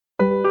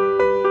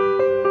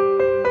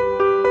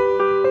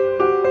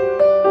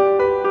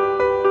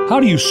How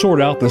do you sort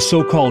out the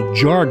so-called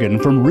jargon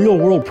from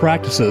real-world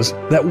practices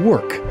that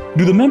work?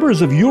 Do the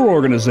members of your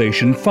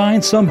organization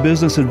find some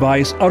business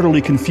advice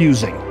utterly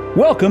confusing?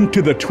 Welcome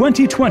to the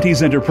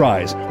 2020s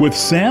Enterprise with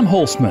Sam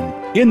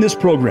Holzman. In this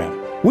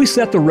program, we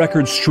set the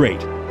record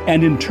straight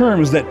and in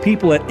terms that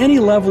people at any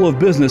level of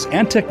business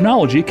and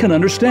technology can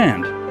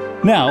understand.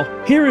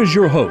 Now, here is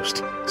your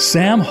host,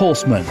 Sam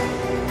Holzman.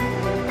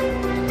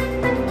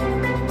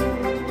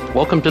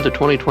 Welcome to the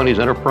 2020s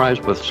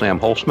Enterprise with Sam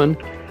Holzman.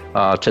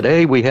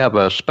 Today we have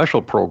a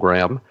special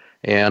program,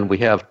 and we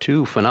have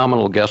two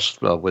phenomenal guests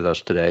with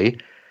us today.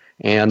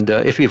 And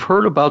if you've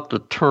heard about the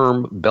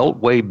term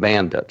Beltway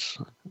Bandits,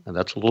 and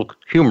that's a little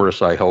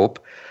humorous, I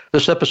hope,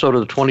 this episode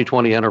of the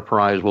 2020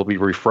 Enterprise will be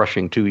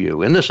refreshing to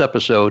you. In this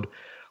episode,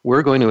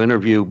 we're going to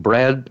interview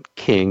Brad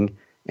King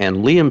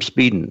and Liam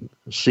Speeden,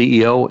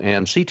 CEO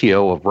and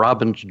CTO of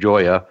Robbins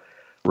Joya,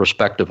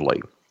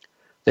 respectively.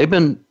 They've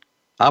been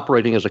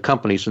operating as a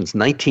company since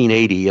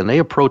 1980, and they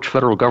approach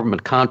federal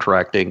government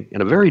contracting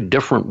in a very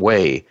different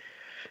way.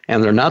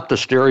 And they're not the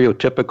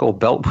stereotypical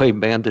Beltway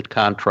bandit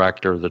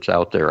contractor that's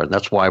out there, and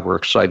that's why we're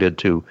excited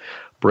to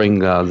bring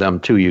them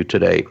to you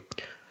today.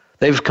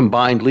 They've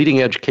combined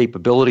leading-edge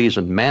capabilities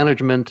in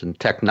management and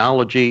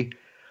technology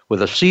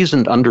with a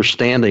seasoned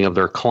understanding of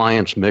their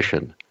client's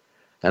mission,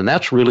 and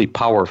that's really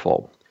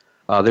powerful.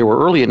 They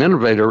were early an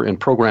innovator in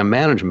program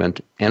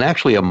management and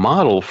actually a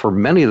model for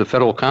many of the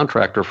federal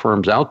contractor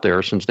firms out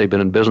there since they've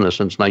been in business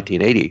since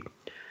 1980.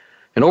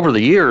 And over the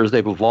years,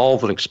 they've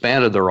evolved and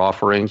expanded their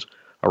offerings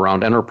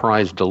around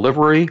enterprise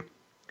delivery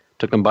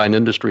to combine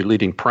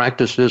industry-leading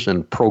practices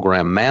in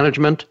program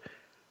management,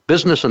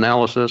 business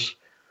analysis,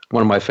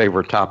 one of my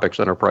favorite topics,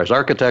 enterprise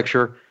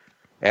architecture,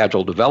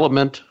 agile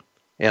development,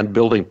 and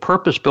building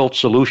purpose-built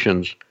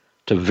solutions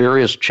to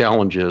various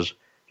challenges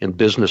in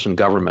business and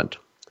government.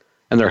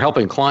 And they're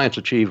helping clients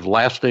achieve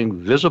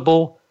lasting,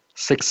 visible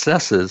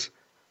successes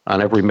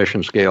on every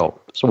mission scale.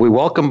 So we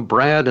welcome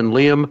Brad and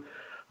Liam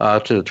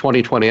to the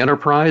 2020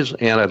 Enterprise,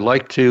 and I'd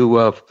like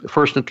to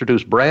first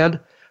introduce Brad.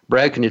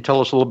 Brad, can you tell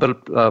us a little bit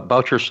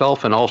about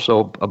yourself and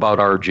also about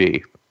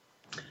RG?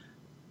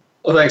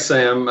 Well, thanks,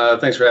 Sam.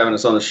 Thanks for having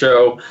us on the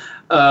show.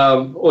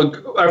 Well,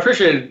 I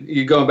appreciate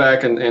you going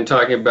back and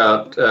talking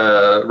about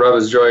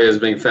Robbins Joya as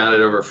being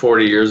founded over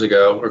 40 years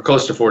ago, or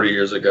close to 40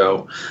 years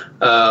ago.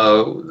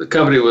 The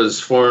company was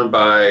formed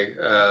by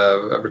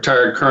a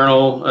retired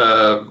colonel,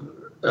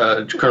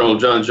 Colonel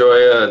John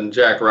Joya and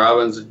Jack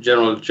Robbins,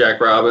 General Jack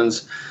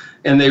Robbins.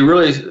 And they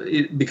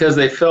really, because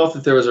they felt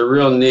that there was a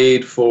real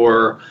need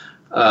for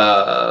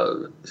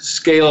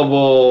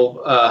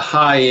scalable,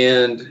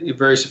 high-end,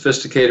 very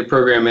sophisticated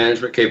program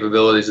management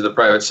capabilities in the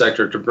private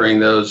sector to bring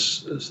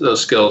those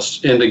skills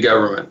into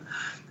government.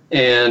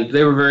 And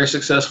they were very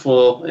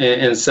successful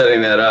in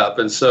setting that up.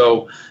 And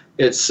so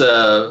it's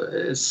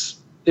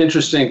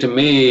interesting to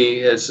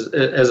me as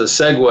a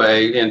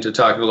segue into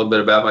talking a little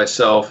bit about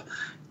myself.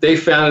 They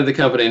founded the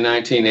company in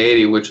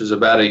 1980, which was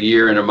about a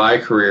year into my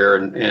career,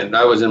 and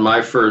I was in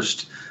my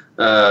first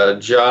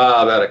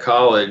job out of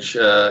college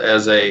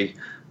as a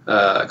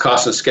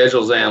cost and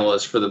schedules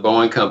analyst for the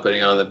Boeing company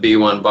on the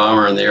B-1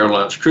 bomber and the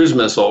air-launched cruise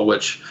missile,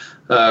 which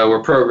were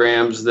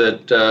programs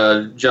that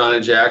John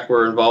and Jack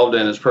were involved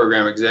in as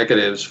program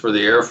executives for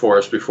the Air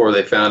Force before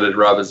they founded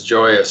Robbins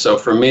Joya. So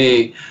for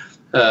me,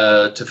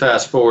 to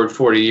fast forward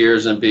 40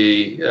 years and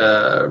be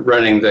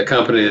running the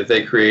company that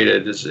they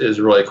created is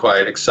really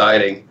quite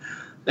exciting.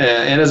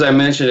 And as I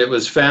mentioned, it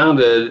was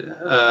founded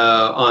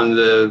on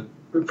the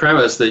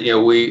premise that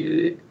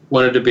the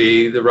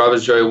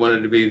Robbins Joya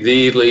wanted to be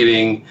the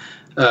leading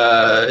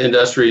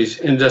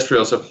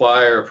industrial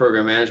supplier of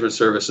program management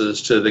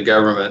services to the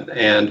government,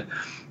 and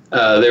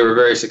they were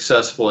very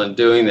successful in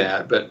doing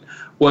that. But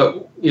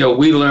what we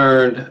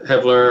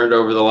have learned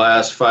over the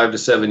last 5 to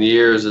 7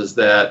 years is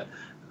that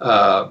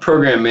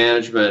program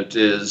management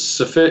is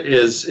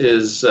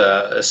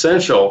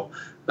essential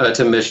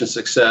to mission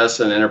success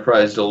and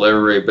enterprise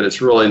delivery, but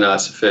it's really not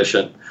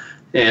sufficient.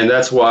 And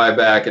that's why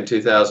back in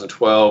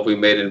 2012, we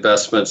made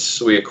investments.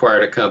 We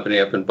acquired a company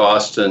up in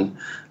Boston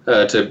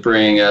to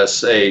bring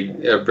us a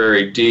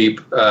very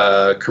deep,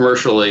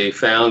 commercially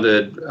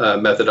founded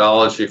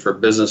methodology for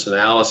business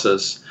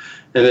analysis.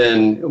 And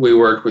then we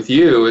worked with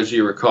you, as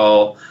you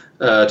recall,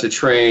 to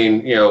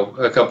train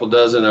a couple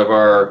dozen of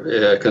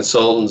our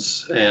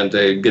consultants and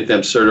to get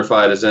them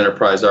certified as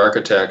enterprise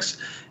architects.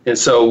 And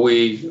so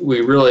we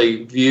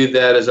really viewed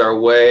that as our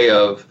way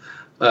of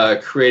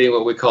creating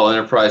what we call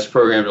enterprise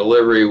program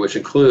delivery, which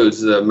includes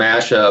the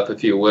mashup,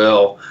 if you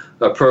will,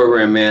 of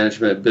program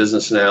management,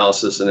 business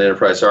analysis, and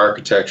enterprise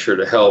architecture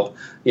to help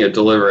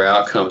deliver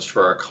outcomes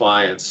for our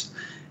clients.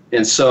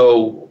 And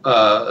so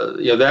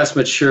that's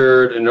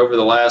matured, and over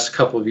the last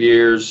couple of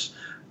years,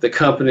 the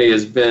company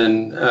has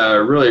been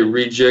really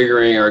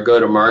rejiggering our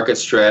go-to-market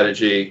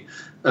strategy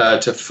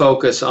to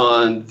focus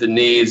on the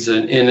needs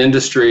in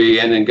industry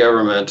and in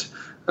government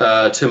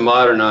to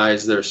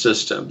modernize their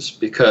systems,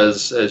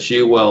 because as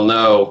you well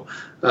know,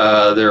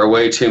 there are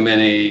way too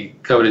many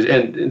companies,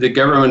 and the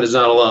government is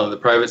not alone. The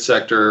private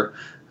sector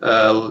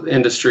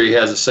industry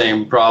has the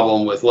same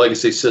problem with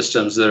legacy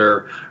systems that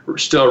are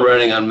still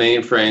running on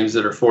mainframes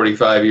that are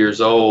 45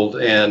 years old,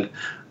 and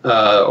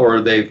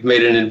or they've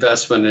made an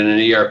investment in an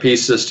ERP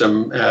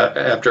system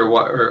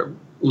or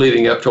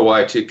leading up to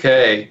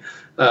Y2K,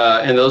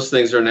 and those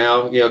things are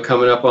now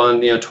coming up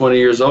on 20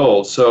 years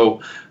old.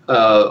 So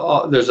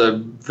there's a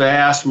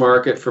vast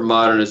market for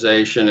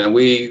modernization, and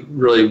we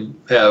really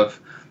have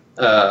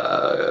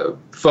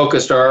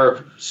focused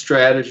our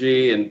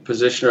strategy and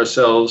positioned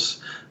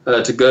ourselves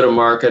to go to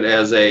market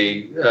as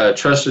a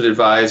trusted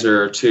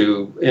advisor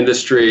to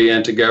industry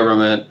and to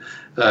government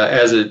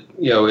as it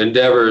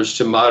endeavors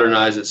to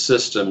modernize its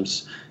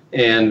systems.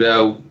 And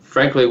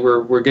frankly,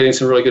 we're getting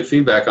some really good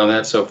feedback on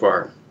that so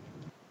far.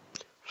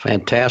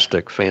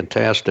 Fantastic.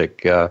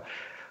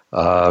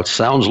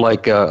 Sounds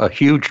like a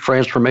huge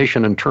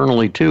transformation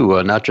internally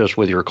too, not just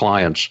with your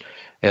clients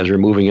as you're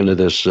moving into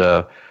this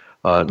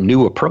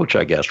new approach,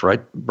 I guess,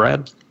 right,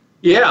 Brad?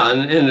 Yeah,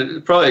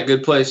 and probably a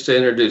good place to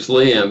introduce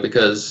Liam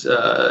because,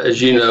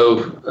 as you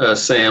know,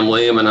 Sam,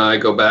 Liam and I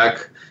go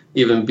back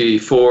even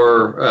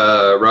before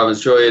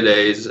Robin's Joya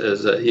days.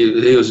 As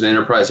he was an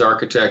enterprise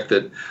architect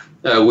that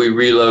we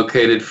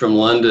relocated from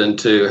London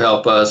to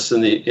help us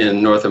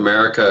in North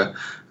America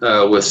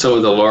with some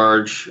of the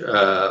large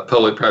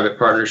public-private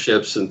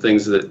partnerships and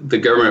things that the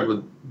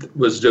government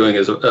was doing.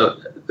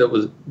 That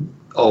was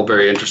all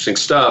very interesting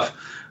stuff.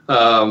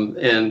 And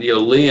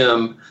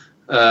Liam.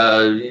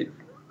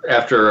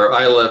 After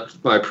I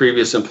left my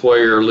previous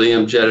employer,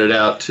 Liam jetted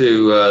out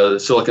to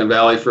Silicon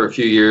Valley for a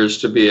few years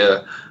to be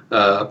a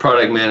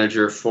product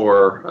manager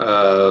for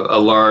a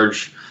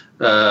large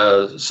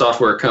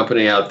software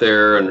company out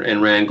there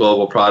and ran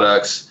global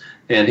products.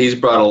 And he's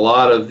brought a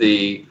lot of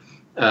the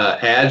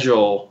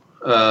agile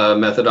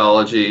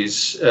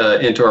methodologies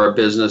into our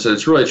business. And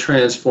it's really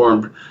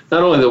transformed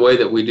not only the way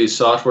that we do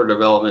software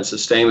development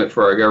sustainment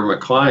for our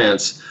government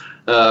clients,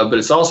 but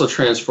it's also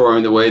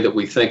transforming the way that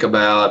we think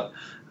about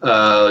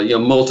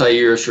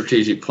multi-year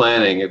strategic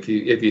planning. If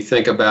you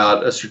think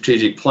about a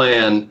strategic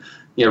plan,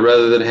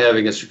 rather than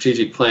having a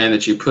strategic plan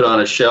that you put on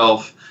a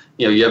shelf,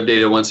 you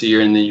update it once a year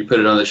and then you put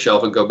it on the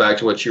shelf and go back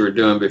to what you were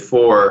doing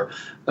before,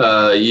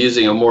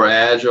 using a more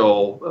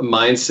agile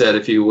mindset,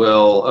 if you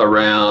will,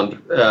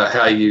 around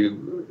how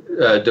you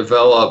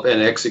develop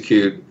and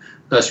execute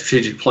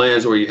strategic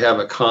plans where you have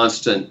a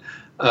constant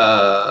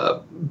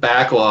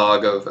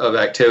backlog of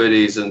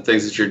activities and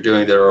things that you're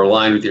doing that are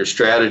aligned with your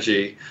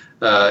strategy.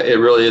 It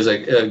really is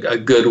a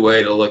good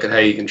way to look at how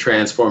you can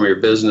transform your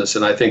business,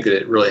 and I think that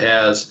it really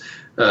has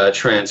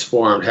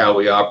transformed how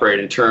we operate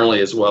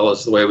internally as well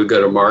as the way we go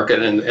to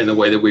market and the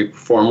way that we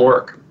perform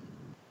work.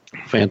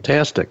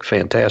 Fantastic.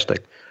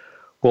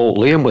 Well,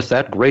 Liam, with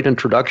that great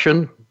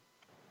introduction,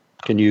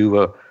 can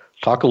you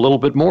talk a little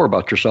bit more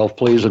about yourself,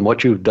 please, and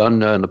what you've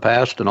done in the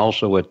past and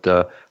also at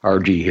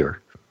RG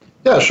here?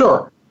 Yeah,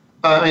 sure.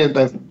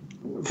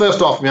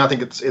 First off, I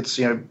think it's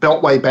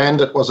Beltway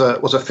Bandit was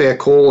a fair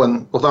call,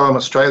 and although I'm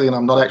Australian,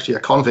 I'm not actually a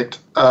convict.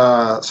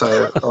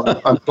 So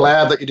I'm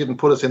glad that you didn't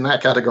put us in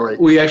that category.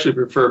 We actually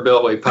prefer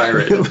Beltway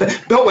Pirate.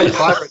 Beltway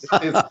Pirate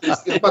is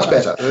much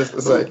better.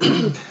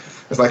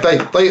 It's like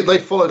they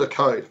followed a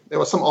code. There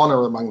was some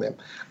honor among them.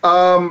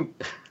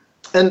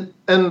 And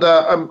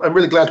I'm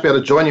really glad to be able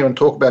to join you and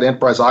talk about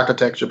enterprise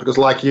architecture because,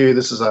 like you,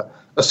 this is a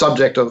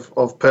subject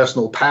of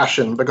personal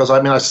passion because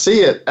I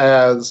see it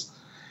as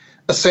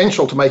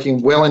essential to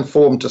making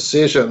well-informed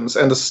decisions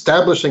and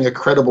establishing a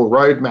credible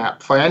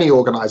roadmap for any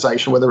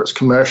organization, whether it's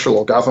commercial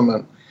or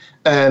government.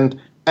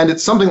 And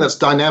it's something that's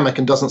dynamic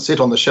and doesn't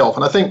sit on the shelf.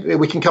 And I think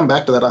we can come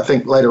back to that, I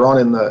think, later on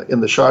in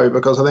the show,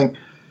 because I think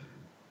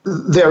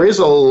there is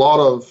a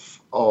lot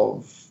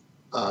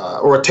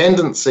or a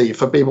tendency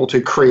for people to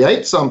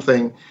create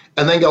something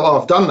and then go,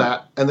 I've done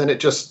that, and then it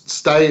just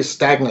stays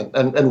stagnant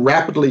and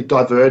rapidly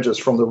diverges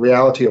from the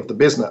reality of the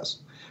business.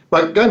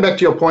 But going back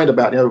to your point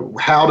about,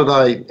 how did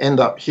I end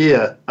up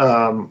here?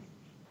 I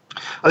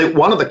think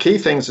one of the key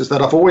things is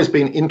that I've always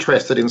been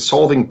interested in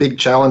solving big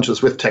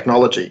challenges with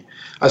technology.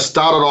 I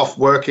started off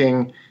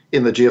working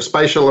in the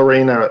geospatial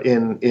arena,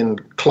 in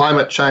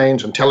climate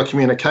change and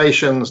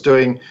telecommunications,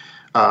 doing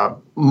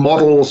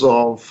models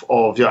of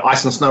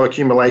ice and snow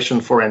accumulation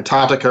for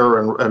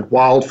Antarctica and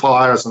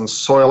wildfires and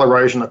soil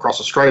erosion across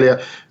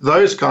Australia,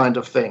 those kind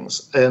of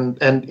things. And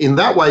in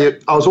that way,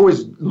 I was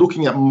always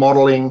looking at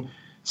modeling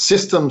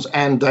systems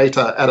and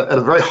data at a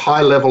very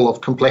high level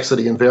of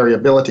complexity and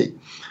variability.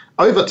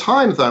 Over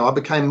time, though, I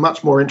became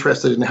much more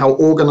interested in how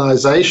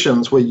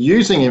organizations were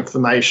using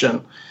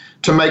information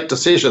to make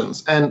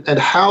decisions and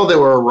how they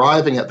were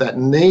arriving at that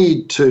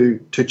need to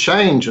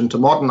change and to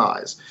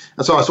modernize.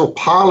 And so I sort of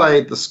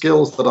parlayed the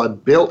skills that I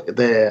built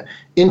there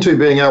into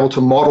being able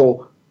to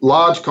model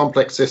large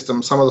complex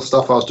systems. Some of the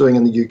stuff I was doing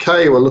in the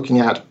UK were looking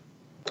at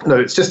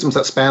systems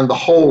that span the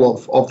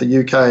whole of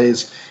the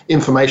UK's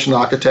information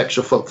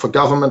architecture for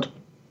government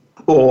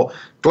or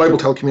global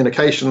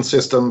telecommunication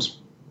systems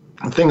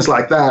and things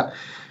like that.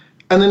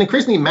 And then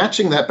increasingly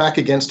matching that back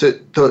against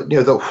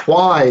the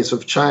whys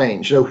of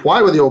change.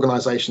 Why were the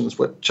organizations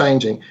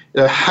changing?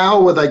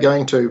 How were they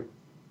going to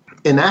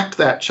enact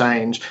that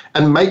change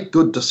and make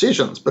good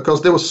decisions,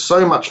 because there was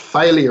so much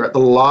failure at the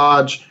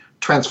large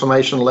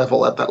transformation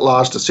level, at that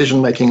large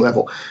decision-making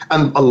level.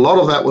 And a lot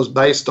of that was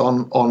based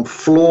on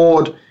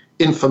flawed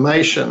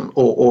information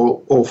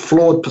or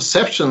flawed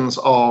perceptions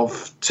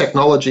of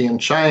technology and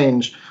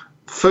change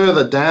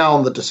further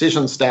down the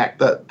decision stack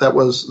that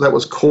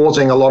was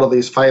causing a lot of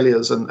these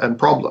failures and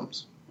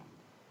problems.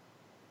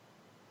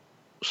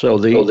 So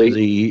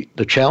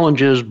the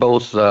challenges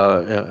both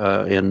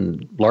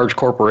in large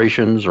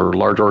corporations or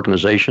large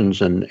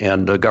organizations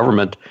and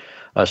government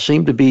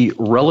seem to be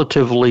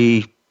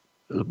relatively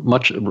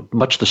much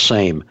the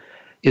same.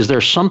 Is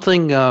there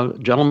something,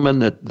 gentlemen,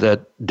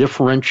 that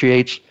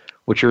differentiates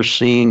what you're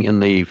seeing in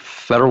the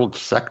federal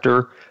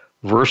sector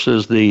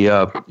versus the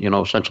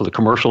essentially the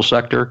commercial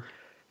sector?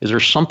 Is there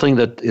something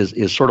that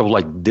is sort of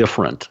like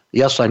different?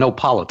 Yes, I know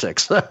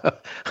politics,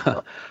 but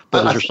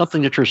is there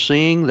something that you're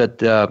seeing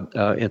that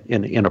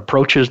in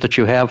approaches that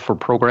you have for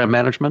program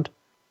management?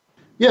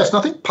 Yes, and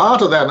I think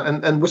part of that,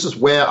 and this is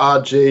where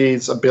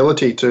RG's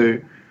ability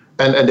to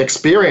and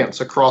experience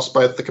across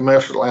both the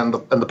commercial and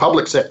the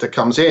public sector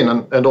comes in,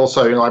 and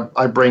also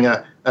I bring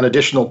an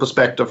additional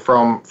perspective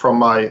from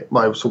my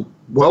sort of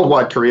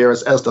worldwide career,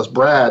 as does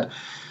Brad,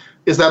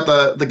 is that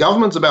the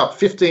government's about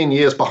 15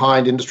 years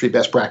behind industry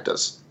best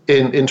practice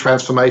in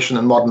transformation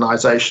and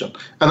modernization.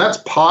 And that's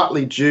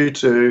partly due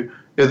to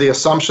the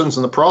assumptions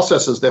and the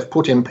processes they've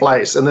put in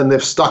place, and then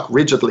they've stuck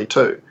rigidly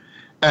to.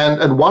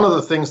 And one of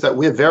the things that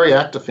we're very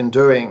active in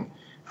doing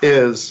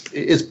is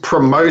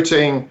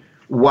promoting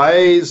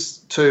ways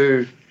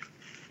to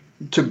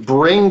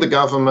bring the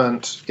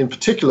government, in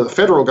particular the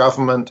federal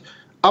government,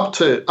 up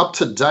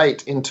to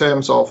date in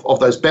terms of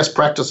those best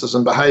practices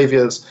and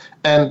behaviors,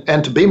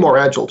 and to be more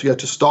agile,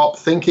 to stop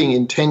thinking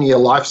in 10-year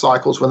life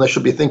cycles when they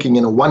should be thinking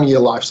in a 1-year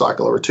life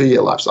cycle or a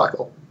 2-year life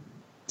cycle.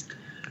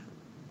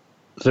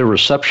 The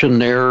reception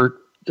there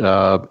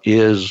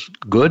is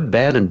good,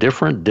 bad, and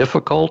different,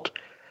 difficult.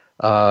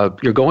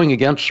 You're going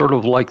against sort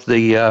of like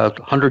the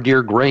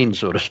 100-year grain,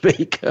 so to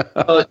speak.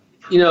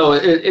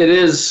 It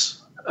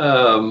is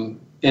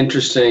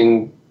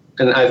interesting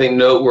and I think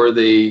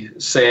noteworthy,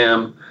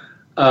 Sam,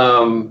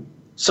 some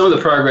of the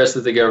progress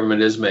that the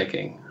government is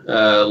making.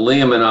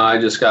 Liam and I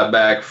just got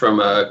back from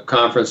a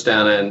conference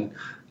down in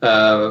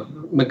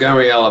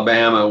Montgomery,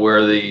 Alabama,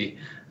 where the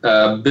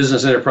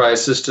Business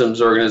Enterprise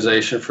Systems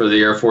Organization for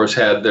the Air Force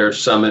had their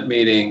summit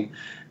meeting.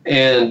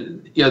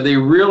 And they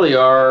really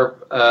are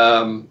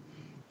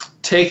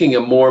taking a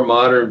more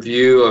modern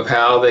view of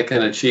how they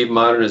can achieve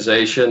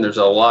modernization. There's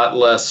a lot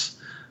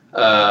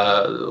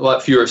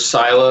fewer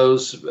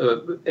silos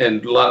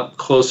and a lot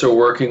closer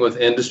working with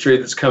industry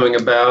that's coming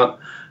about.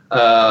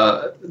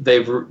 They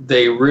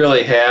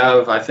really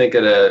have, I think,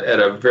 at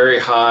a very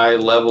high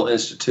level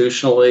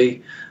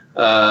institutionally,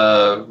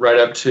 right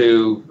up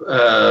to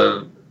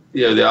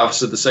the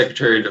Office of the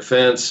Secretary of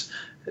Defense,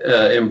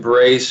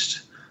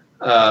 embraced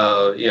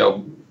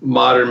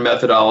modern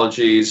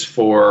methodologies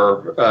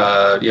for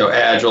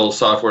agile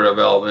software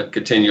development,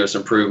 continuous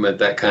improvement,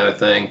 that kind of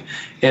thing.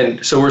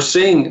 And so we're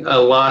seeing a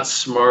lot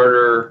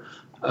smarter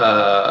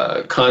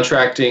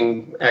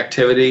contracting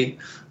activity.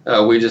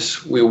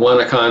 We won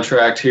a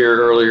contract here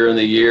earlier in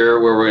the year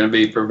where we're going to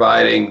be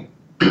providing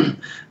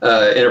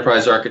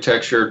enterprise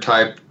architecture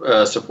type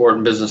support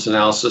and business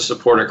analysis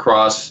support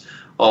across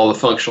all the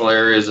functional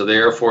areas of the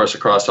Air Force,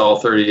 across all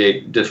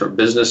 38 different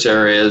business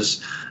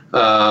areas.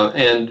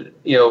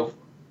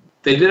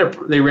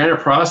 They ran a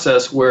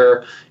process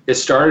where it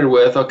started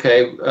with,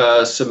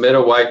 submit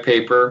a white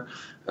paper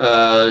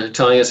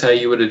telling us how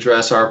you would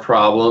address our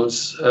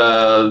problems.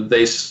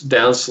 They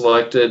down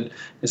selected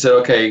and said,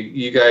 okay,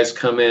 you guys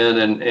come in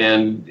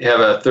and have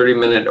a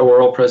 30-minute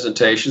oral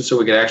presentation so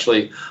we could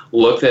actually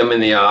look them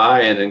in the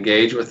eye and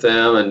engage with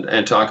them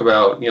and talk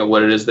about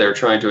what it is they're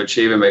trying to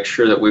achieve and make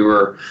sure that we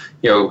were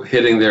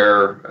hitting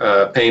their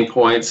pain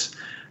points.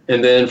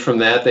 And then from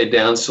that, they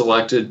down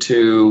selected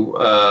to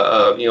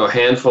a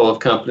handful of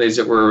companies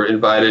that were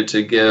invited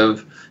to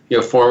give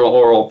formal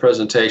oral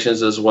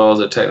presentations as well as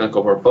a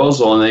technical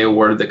proposal, and they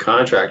awarded the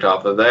contract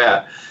off of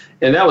that.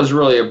 And that was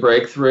really a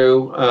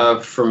breakthrough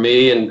for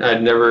me, and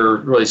I'd never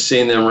really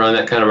seen them run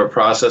that kind of a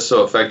process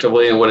so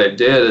effectively. And what it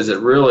did is it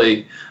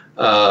really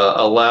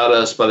allowed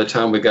us, by the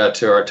time we got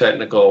to our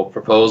technical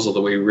proposal,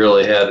 that we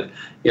really had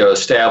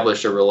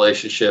established a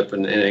relationship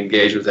and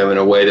engaged with them in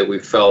a way that we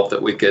felt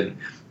that we could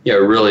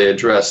really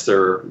address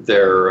their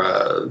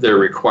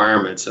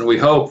requirements. And we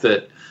hope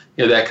that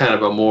that kind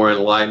of a more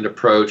enlightened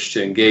approach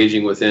to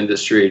engaging with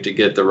industry to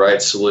get the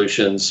right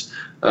solutions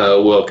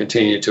will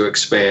continue to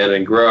expand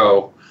and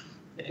grow.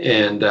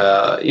 And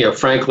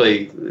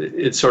frankly,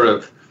 it's sort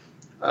of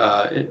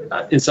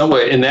in some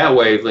way, in that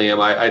way,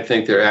 Liam, I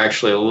think they're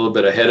actually a little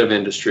bit ahead of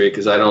industry,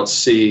 because I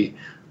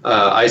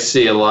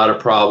see a lot of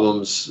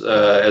problems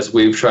as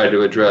we've tried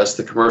to address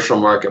the commercial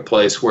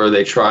marketplace, where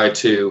they try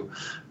to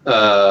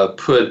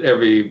put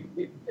every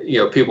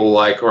people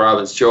like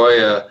Robbins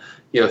Joya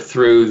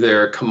through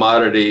their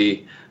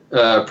commodity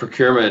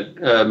procurement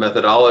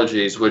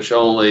methodologies, which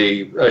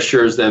only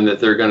assures them that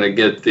they're going to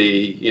get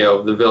the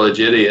village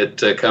idiot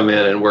to come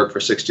in and work for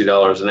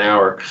 $60 an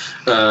hour.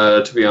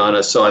 To be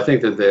honest, so I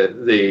think that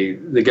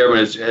the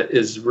government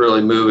is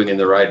really moving in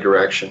the right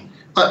direction.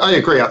 I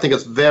agree. I think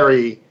it's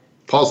very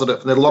positive,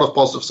 and there are a lot of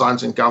positive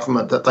signs in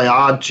government that they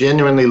are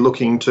genuinely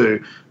looking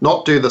to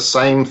not do the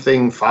same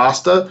thing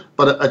faster,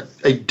 but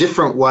a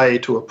different way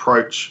to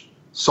approach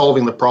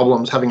solving the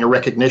problems, having a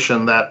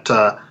recognition that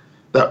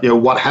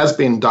what has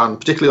been done,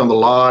 particularly on the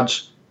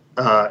large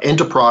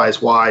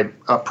enterprise-wide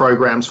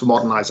programs for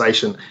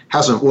modernization,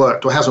 hasn't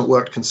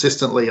worked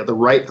consistently at the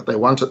rate that they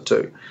want it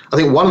to. I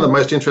think one of the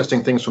most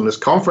interesting things from this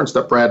conference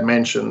that Brad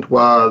mentioned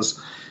was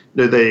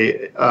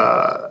there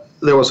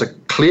was a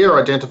clear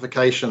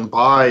identification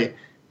by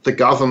the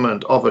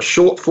government of a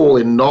shortfall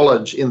in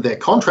knowledge in their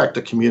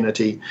contractor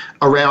community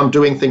around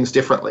doing things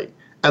differently.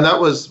 And that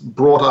was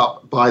brought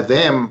up by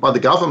the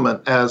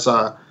government, as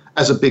a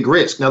big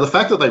risk. Now, the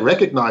fact that they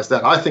recognize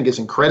that, I think, is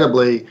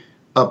incredibly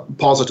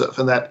positive,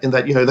 in that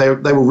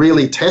they were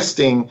really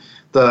testing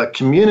the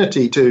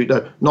community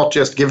to not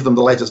just give them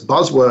the latest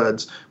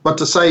buzzwords, but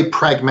to say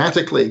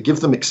pragmatically,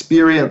 give them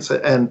experience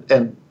and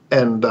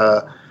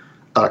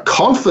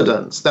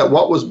confidence that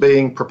what was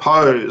being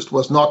proposed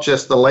was not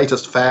just the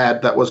latest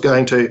fad that was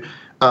going to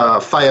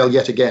fail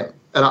yet again.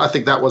 And I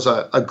think that was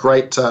a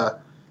great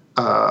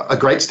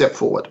step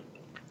forward.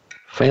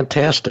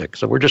 Fantastic.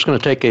 So we're just going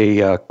to take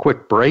a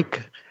quick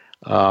break.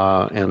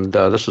 And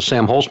this is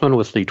Sam Holzman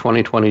with the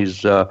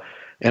 2020s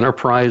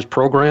Enterprise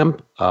Program.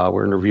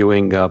 We're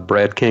interviewing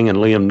Brad King and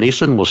Liam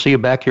Neeson. We'll see you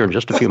back here in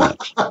just a few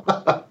minutes.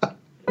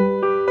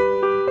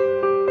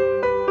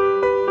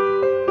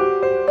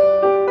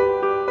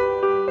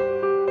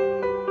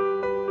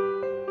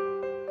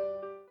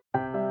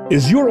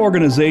 Is your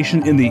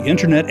organization in the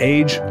internet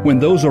age when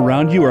those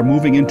around you are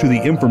moving into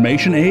the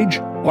information age?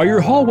 Are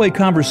your hallway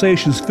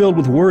conversations filled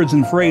with words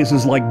and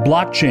phrases like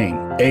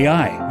blockchain,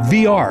 AI,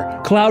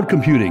 VR, cloud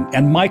computing,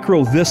 and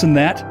micro this and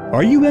that?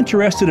 Are you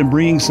interested in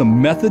bringing some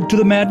method to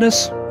the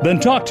madness? Then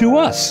talk to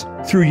us.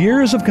 Through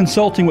years of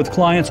consulting with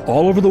clients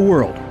all over the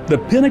world, the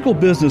Pinnacle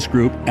Business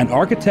Group and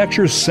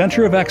Architecture's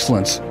Center of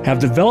Excellence have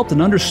developed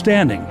an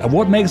understanding of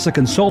what makes a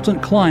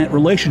consultant-client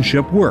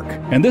relationship work.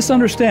 And this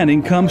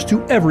understanding comes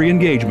to every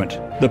engagement.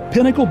 The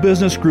Pinnacle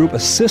Business Group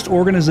assists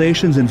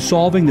organizations in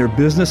solving their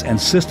business and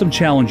system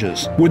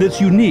challenges with its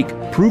unique,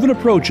 proven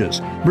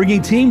approaches,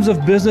 bringing teams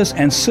of business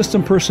and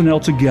system personnel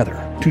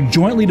together to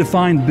jointly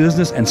define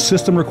business and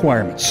system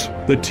requirements.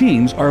 The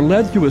teams are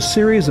led through a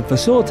series of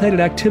facilitated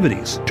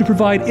activities to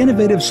provide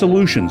innovative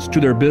solutions to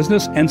their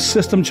business and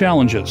system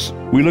challenges.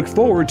 We look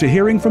forward to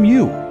hearing from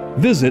you.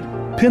 Visit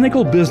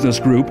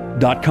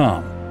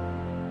pinnaclebusinessgroup.com.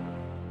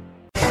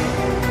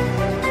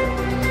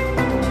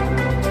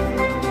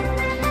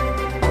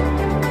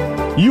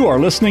 You are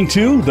listening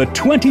to the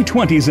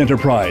 2020s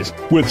Enterprise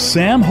with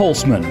Sam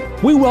Holzman.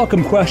 We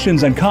welcome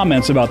questions and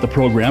comments about the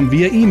program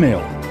via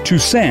email to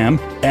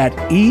sam@eacoe.org.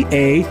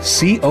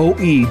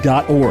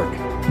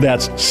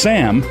 That's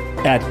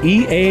sam@eacoe.org.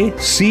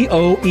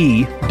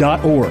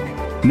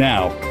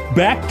 Now,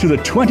 back to the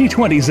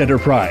 2020s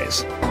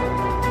Enterprise.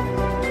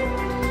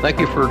 Thank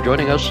you for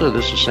joining us.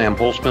 This is Sam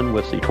Holzman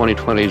with the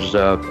 2020s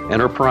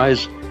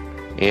Enterprise.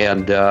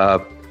 And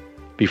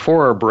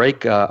before our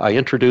break, I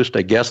introduced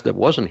a guest that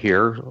wasn't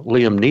here,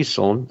 Liam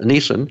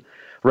Neeson,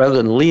 rather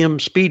than Liam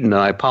Speeden, and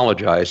I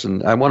apologize.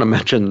 And I want to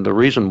mention the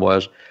reason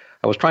was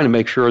I was trying to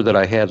make sure that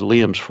I had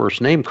Liam's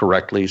first name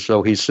correctly,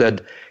 so he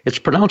said, it's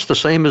pronounced the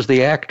same as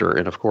the actor.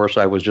 And of course,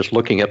 I was just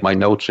looking at my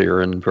notes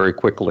here, and very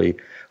quickly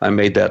I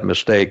made that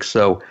mistake.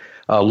 So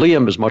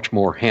Liam is much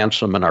more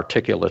handsome and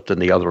articulate than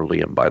the other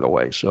Liam, by the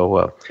way.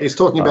 So he's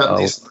talking about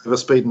Neeson over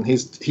Speeden.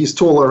 He's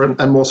taller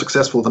and more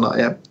successful than I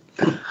am.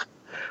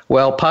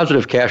 Well,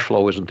 positive cash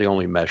flow isn't the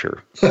only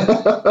measure.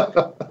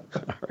 All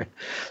right.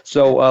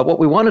 So what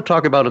we want to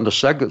talk about in the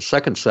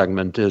second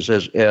segment is,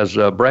 as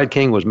Brad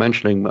King was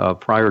mentioning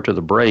prior to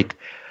the break,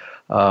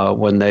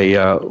 when they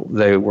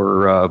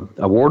were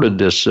awarded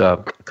this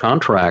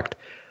contract,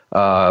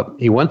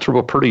 he went through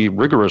a pretty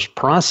rigorous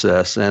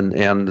process. And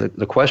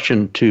the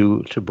question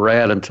to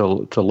Brad and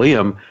to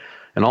Liam,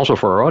 and also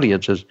for our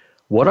audience, is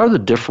what are the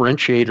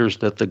differentiators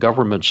that the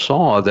government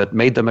saw that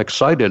made them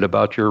excited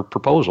about your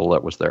proposal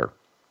that was there?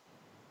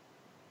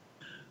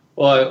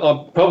 Well,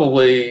 I'll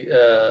probably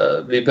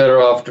be better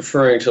off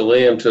deferring to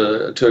Liam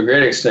to a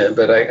great extent,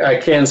 but I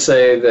can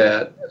say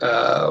that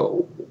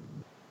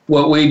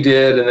what we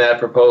did in that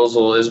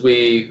proposal is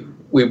we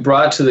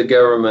brought to the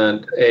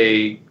government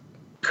a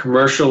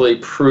commercially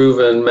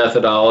proven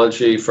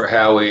methodology for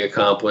how we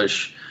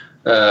accomplish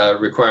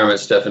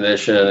requirements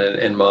definition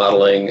and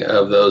modeling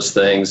of those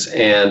things,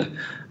 and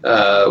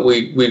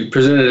we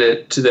presented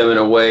it to them in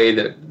a way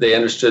that they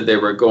understood they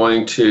were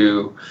going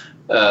to.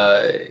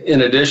 In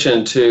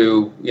addition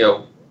to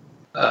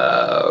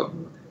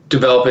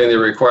developing the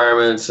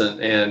requirements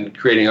and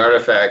creating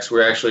artifacts,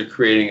 we're actually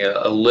creating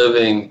a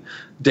living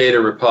data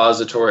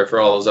repository for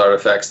all those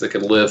artifacts that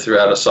can live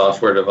throughout a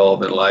software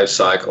development life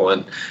cycle.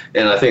 And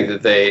I think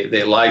that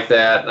they like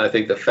that. And I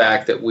think the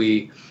fact that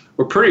we're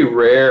pretty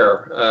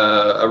rare,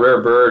 a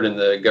rare bird in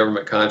the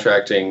government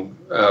contracting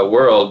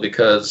world,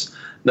 because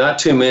not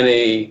too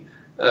many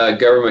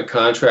government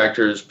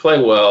contractors play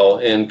well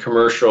in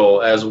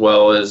commercial as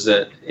well as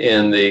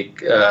in the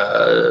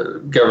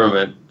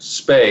government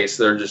space.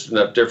 There are just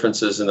enough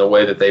differences in the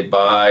way that they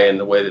buy and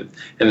the way that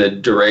and the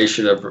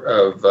duration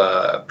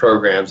of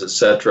programs, et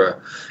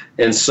cetera.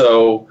 And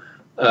so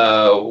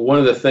one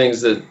of the things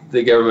that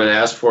the government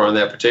asked for on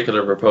that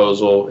particular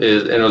proposal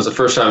is, and it was the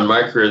first time in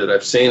my career that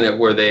I've seen it,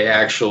 where they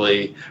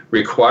actually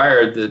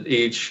required that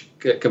each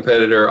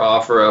competitor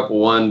offer up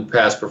one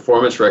past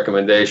performance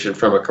recommendation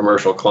from a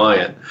commercial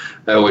client,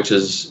 which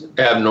is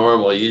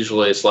abnormal.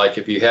 Usually it's like,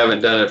 if you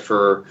haven't done it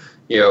for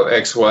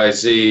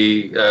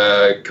XYZ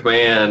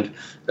command,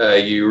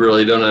 you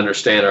really don't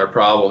understand our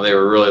problem. They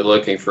were really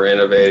looking for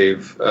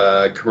innovative,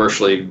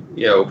 commercially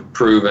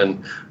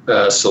proven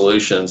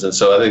solutions. And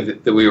so I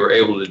think that we were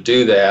able to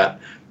do that,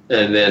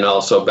 and then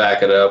also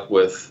back it up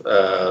with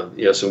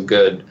some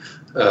good,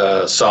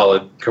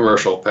 solid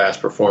commercial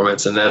past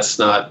performance. And that's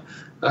not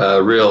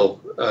real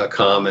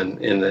common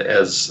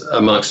as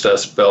amongst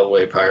us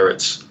Beltway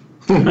pirates.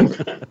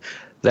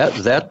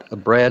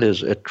 That Brad,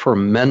 is a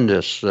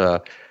tremendous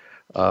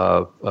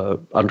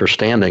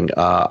understanding.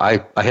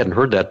 I hadn't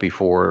heard that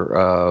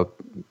before.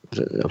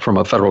 From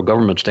a federal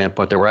government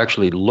standpoint, they were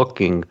actually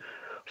looking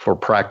for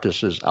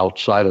practices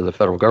outside of the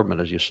federal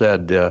government. As you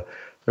said, there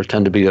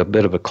tend to be a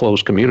bit of a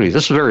closed community.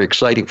 This is very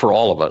exciting for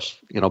all of us,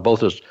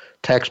 both as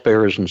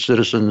taxpayers and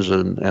citizens,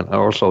 and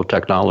also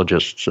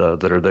technologists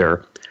that are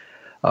there.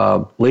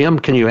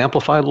 Liam, can you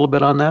amplify a little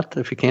bit on that,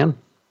 if you can?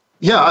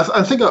 Yeah,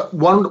 I think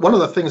one of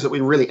the things that we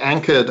really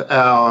anchored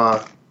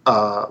our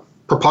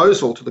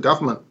proposal to the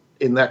government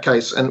in that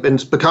case, and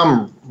it's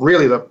become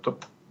really the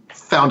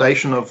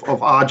foundation of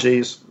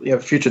RG's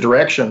future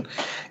direction,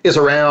 is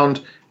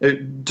around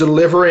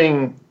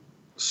delivering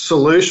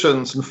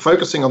solutions and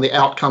focusing on the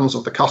outcomes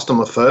of the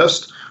customer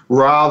first,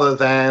 rather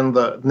than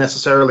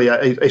necessarily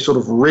a sort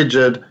of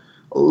rigid,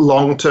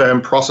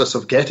 long-term process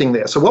of getting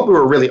there. So what we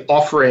were really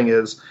offering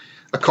is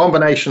a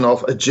combination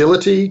of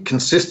agility,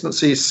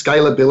 consistency,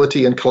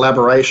 scalability, and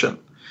collaboration,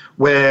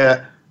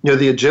 where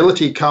the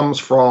agility comes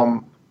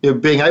from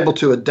being able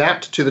to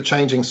adapt to the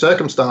changing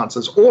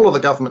circumstances. All of the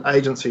government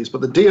agencies,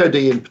 but the DoD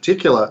in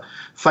particular,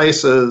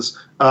 faces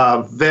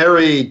a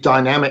very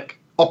dynamic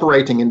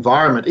operating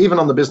environment, even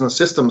on the business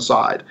system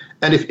side.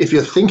 And if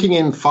you're thinking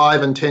in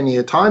 5 and 10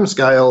 year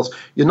timescales,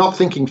 you're not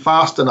thinking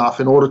fast enough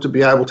in order to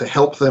be able to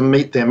help them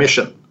meet their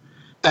mission.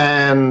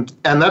 And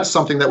that's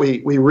something that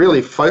we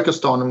really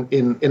focused on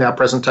in our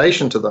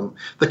presentation to them.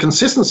 The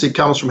consistency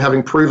comes from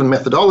having proven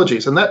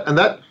methodologies, and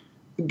that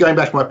going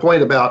back to my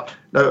point about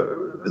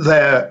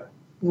they're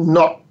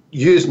not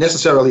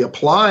necessarily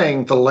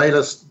applying the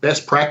latest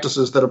best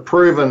practices that are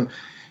proven,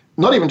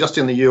 not even just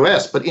in the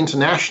US, but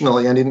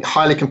internationally and in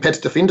highly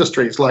competitive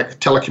industries like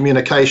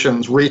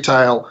telecommunications,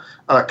 retail,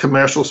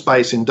 commercial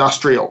space,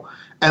 industrial.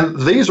 And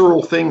these are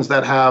all things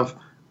that have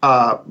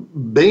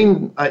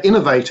been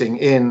innovating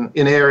in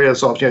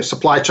areas of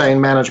supply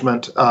chain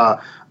management,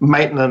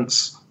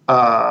 maintenance,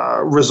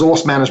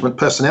 resource management,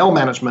 personnel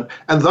management,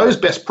 and those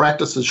best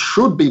practices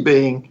should be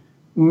being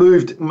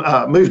moved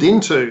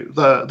into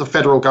the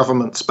federal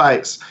government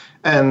space.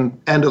 And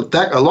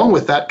that, along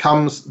with that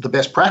comes the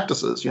best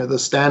practices, the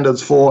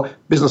standards for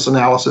business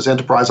analysis,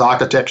 enterprise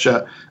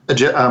architecture,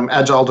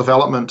 agile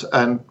development,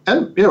 and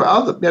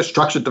other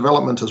structured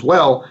development as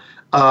well.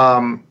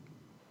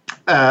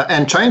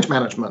 And change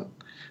management.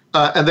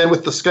 And then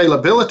with the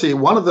scalability,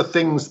 one of the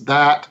things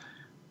that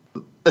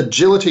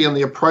agility and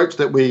the approach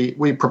that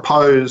we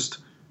proposed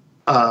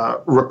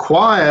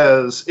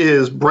requires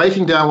is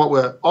breaking down what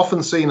were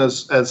often seen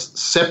as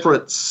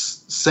separate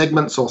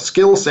segments or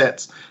skill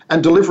sets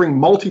and delivering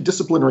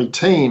multidisciplinary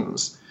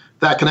teams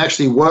that can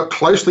actually work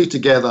closely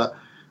together,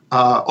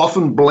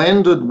 often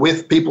blended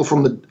with people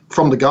from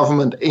the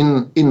government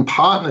in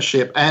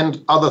partnership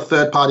and other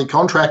third-party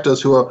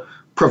contractors who are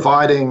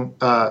providing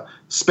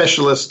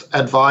specialist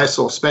advice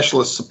or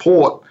specialist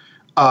support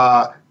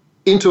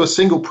into a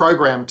single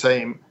program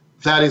team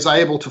that is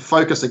able to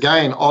focus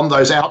again on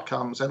those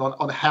outcomes and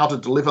on how to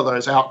deliver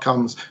those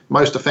outcomes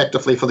most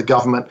effectively for the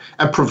government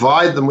and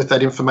provide them with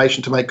that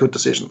information to make good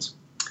decisions.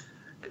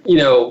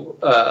 One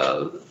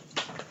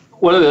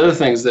of the other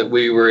things that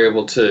we were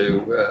able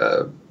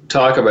to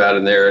talk about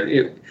in there,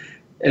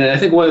 and I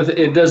think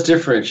it does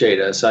differentiate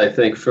us, I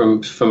think,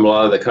 from a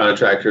lot of the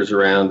contractors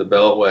around the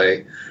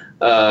Beltway,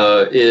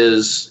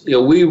 is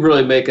we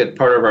really make it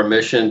part of our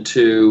mission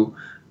to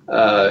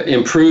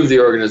improve the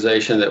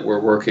organization that we're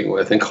working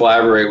with and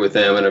collaborate with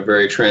them in a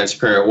very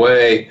transparent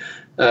way,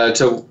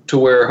 to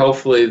where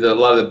hopefully a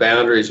lot of the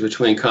boundaries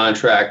between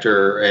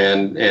contractor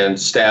and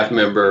staff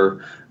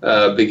member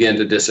begin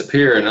to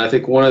disappear. And I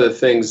think one of the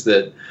things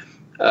that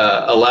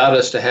allowed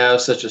us to have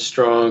such a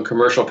strong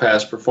commercial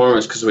past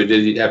performance, because we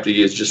did have to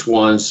use just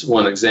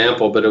one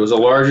example, but it was a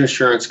large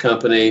insurance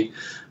company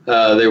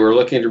They were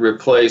looking to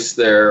replace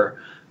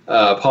their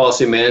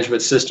policy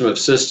management system of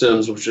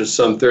systems, which is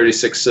some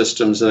 36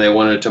 systems, and they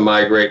wanted to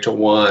migrate to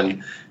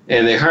one.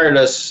 And they hired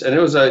us, and it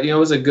was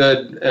a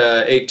good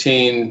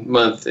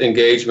 18-month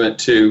engagement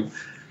to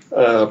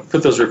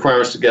put those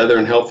requirements together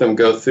and help them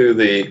go through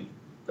the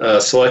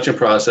selection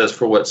process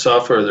for what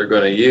software they're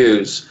going to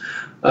use.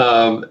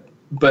 But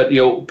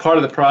part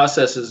of the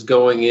process is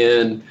going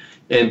in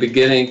and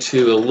beginning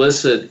to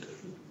elicit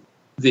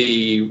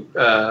the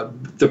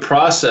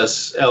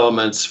process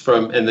elements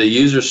and the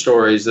user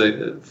stories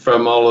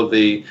from all of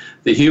the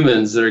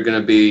humans that are going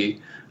to be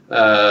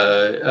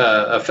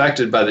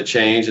affected by the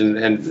change and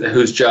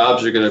whose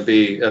jobs are going to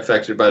be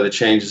affected by the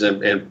changes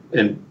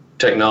in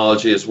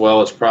technology as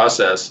well as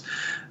process,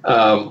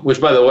 which,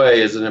 by the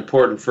way, is an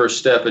important first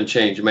step in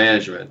change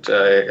management.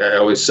 I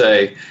always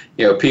say,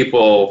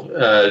 people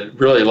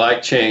really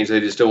like change, they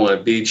just don't want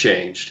to be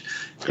changed.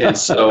 And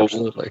so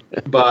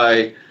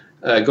by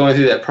going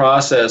through that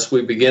process,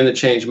 we begin the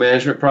change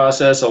management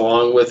process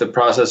along with the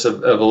process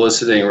of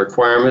eliciting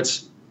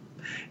requirements.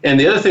 And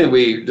the other thing that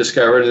we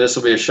discovered, and this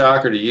will be a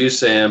shocker to you,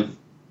 Sam,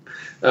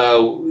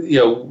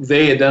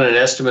 they had done an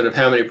estimate of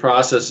how many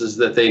processes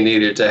that they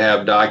needed to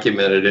have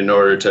documented in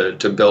order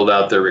to build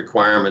out their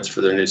requirements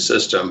for their new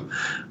system.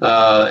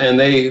 And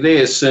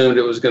they assumed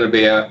it was going to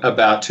be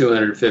about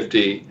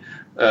 250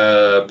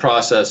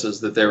 processes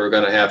that they were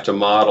going to have to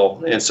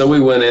model. And so we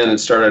went in and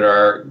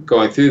started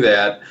going through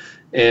that.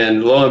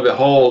 And lo and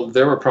behold,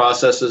 there were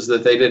processes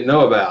that they didn't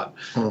know about.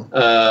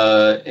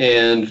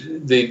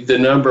 And the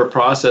number of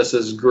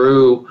processes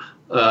grew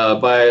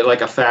by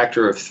like a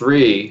factor of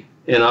 3.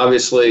 And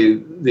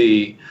obviously,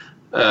 the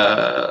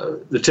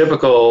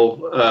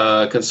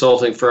typical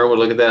consulting firm would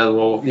look at that and,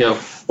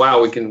 wow,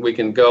 we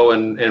can go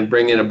and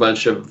bring in a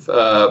bunch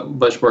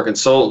more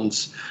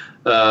consultants.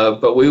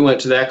 But we went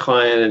to that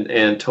client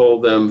and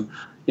told them,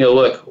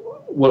 look,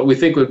 what we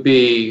think would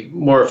be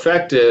more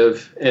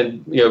effective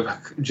and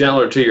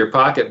gentler to your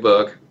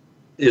pocketbook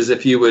is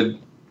if you would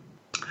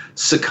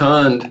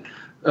second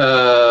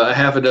a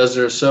half a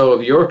dozen or so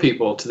of your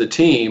people to the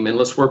team, and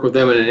let's work with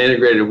them in an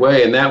integrated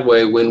way. And that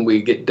way, when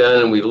we get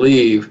done and we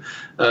leave,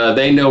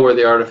 they know where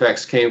the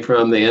artifacts came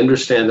from, they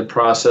understand the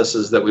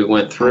processes that we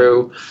went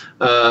through,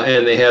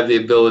 and they have the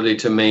ability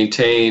to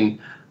maintain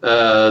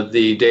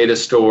the data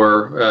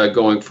store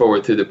going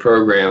forward through the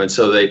program. And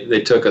so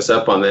they took us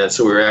up on that.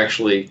 So we were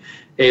actually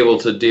able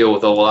to deal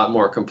with a lot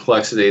more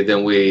complexity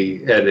than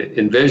we had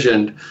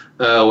envisioned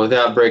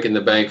without breaking the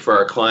bank for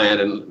our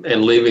client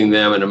and leaving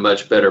them in a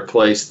much better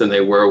place than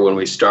they were when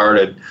we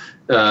started.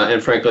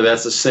 And frankly,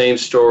 that's the same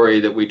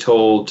story that we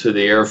told to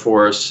the Air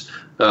Force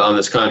on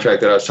this contract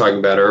that I was talking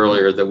about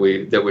earlier that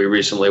we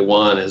recently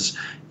won is,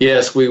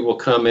 yes, we will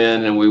come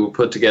in and we will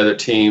put together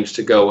teams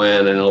to go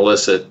in and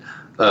elicit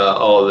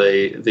all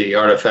the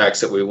artifacts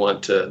that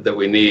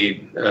we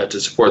need to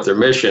support their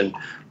mission.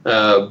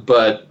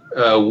 But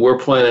we're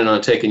planning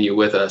on taking you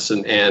with us,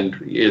 and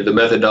the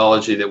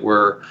methodology that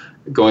we're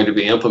going to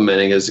be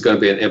implementing is going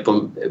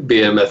to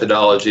be a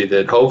methodology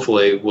that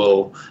hopefully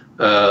will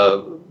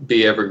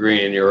be evergreen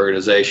in your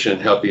organization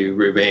and help you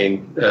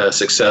remain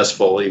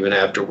successful even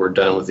after we're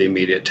done with the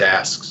immediate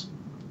tasks.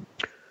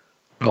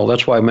 Well,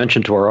 that's why I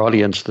mentioned to our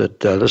audience that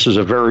this is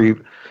a very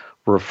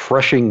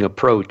refreshing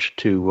approach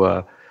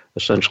to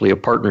essentially a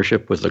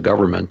partnership with the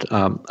government.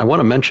 I want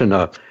to mention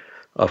a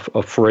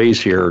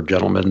phrase here,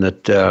 gentlemen,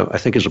 that I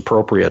think is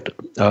appropriate.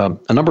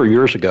 A number of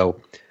years ago,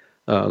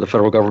 the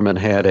federal government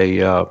had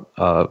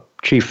a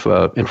chief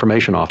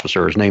information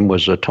officer. His name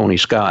was Tony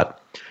Scott,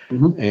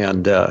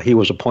 and he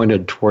was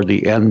appointed toward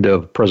the end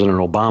of President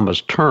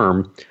Obama's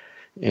term.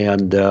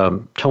 And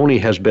Tony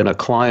has been a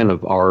client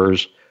of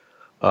ours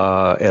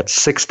at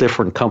 6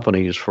 different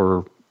companies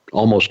for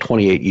almost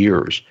 28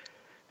 years.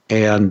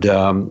 And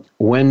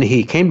when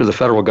he came to the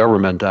federal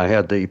government, I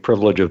had the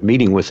privilege of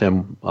meeting with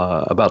him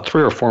about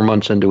 3 or 4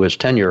 months into his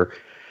tenure.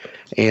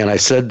 And I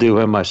said to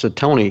him,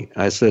 Tony,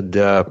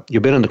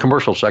 you've been in the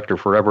commercial sector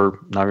forever,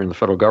 now you're in the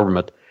federal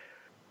government.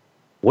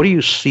 What do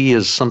you see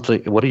as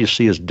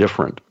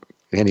different?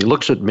 And he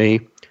looks at me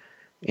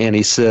and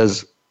he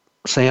says,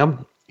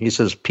 Sam,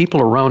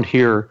 people around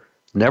here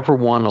never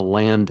want to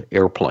land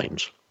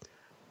airplanes.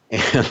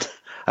 And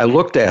I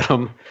looked at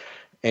him.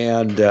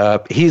 And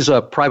he's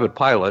a private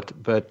pilot,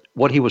 but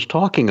what he was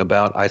talking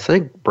about, I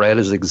think, Brad,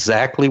 is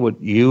exactly what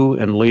you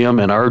and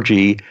Liam and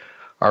RG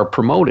are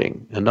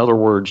promoting. In other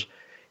words,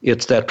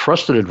 it's that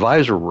trusted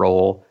advisor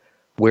role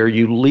where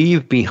you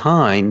leave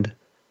behind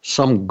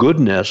some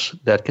goodness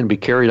that can be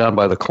carried on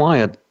by the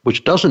client,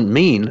 which doesn't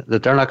mean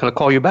that they're not going to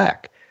call you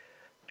back.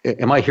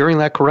 Am I hearing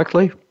that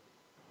correctly?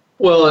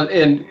 Well,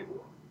 and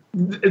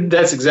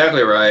that's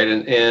exactly right.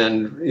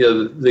 And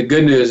the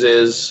good news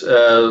is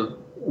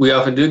we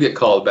often do get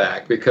called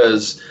back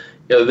because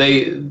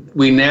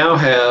we now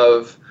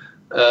have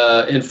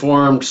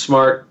informed,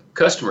 smart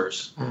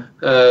customers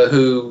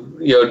who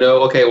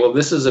know, okay, well,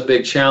 this is a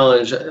big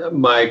challenge.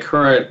 My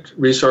current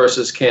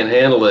resources can't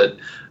handle it.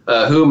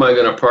 Who am I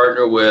going to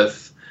partner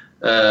with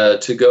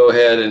to go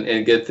ahead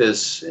and get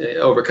this,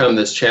 overcome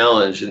this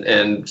challenge.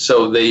 And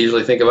so they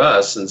usually think of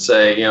us and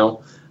say,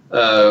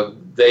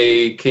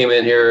 they came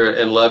in here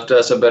and left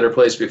us a better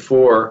place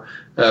before.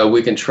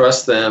 We can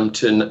trust them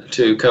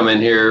to come in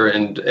here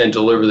and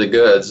deliver the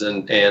goods.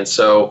 And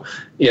so,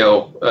 we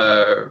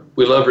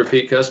love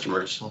repeat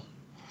customers.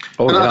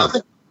 Oh, yeah.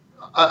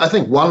 I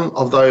think one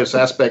of those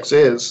aspects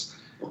is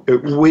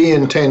we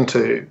intend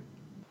to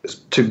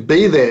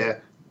be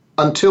there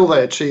until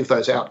they achieve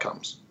those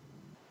outcomes.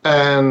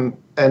 And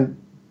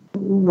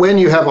when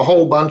you have a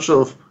whole bunch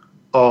of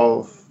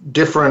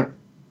different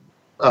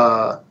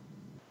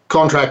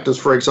contractors,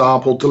 for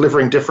example,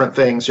 delivering different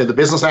things, the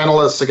business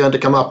analysts are going to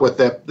come up with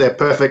their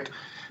perfect,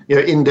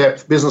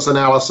 in-depth business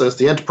analysis.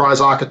 The enterprise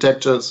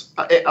architects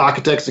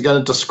are going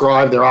to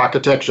describe their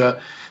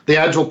architecture. The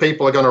agile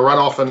people are going to run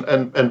off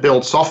and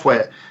build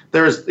software.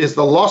 There is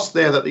the loss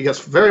there that gets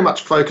very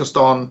much focused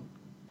on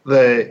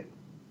the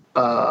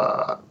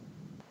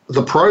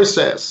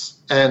process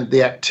and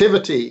the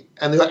activity,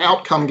 and the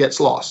outcome gets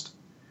lost.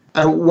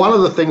 And one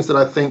of the things that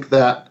I think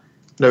that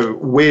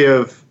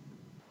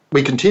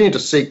we continue to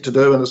seek to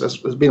do, and has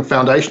been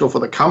foundational for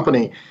the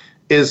company,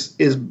 is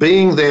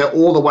being there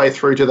all the way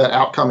through to that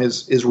outcome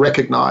is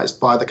recognized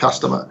by the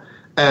customer,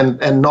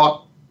 and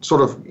not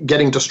sort of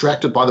getting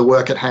distracted by the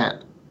work at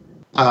hand.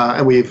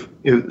 And we've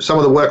some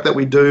of the work that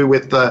we do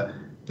with the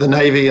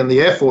Navy and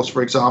the Air Force,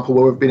 for example,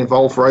 where we've been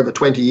involved for over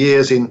 20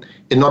 years in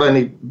not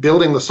only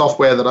building the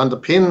software that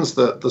underpins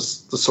the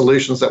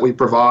solutions that we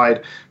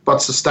provide,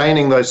 but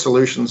sustaining those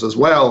solutions as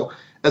well,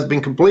 has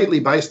been completely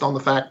based on the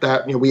fact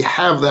that we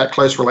have that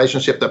close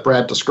relationship that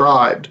Brad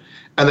described,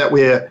 and that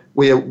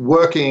we're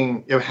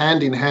working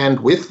hand in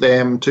hand with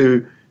them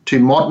to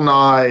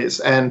modernize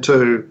and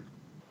to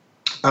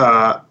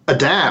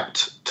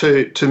adapt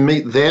to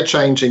meet their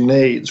changing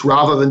needs,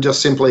 rather than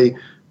just simply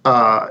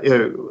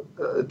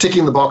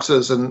ticking the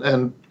boxes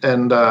and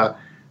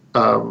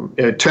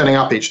turning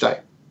up each day.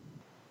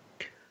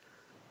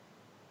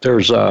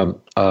 There's a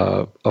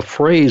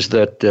phrase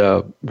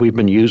that we've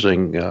been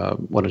using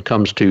when it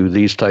comes to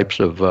these types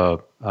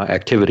of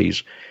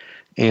activities,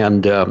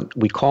 and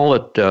we call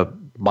it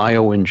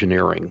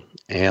bioengineering.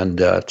 And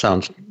it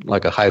sounds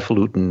like a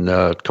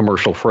highfalutin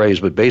commercial phrase,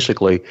 but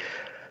basically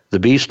the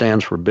B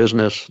stands for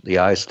business, the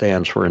I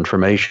stands for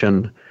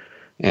information,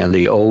 and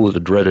the O, the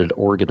dreaded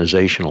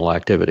organizational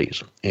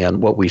activities.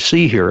 And what we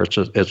see here, it's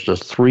a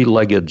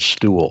three-legged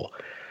stool.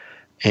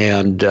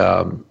 And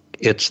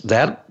it's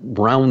that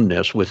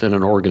roundness within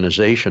an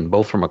organization,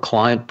 both from a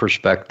client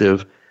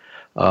perspective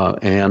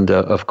and,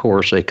 of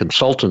course, a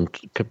consultant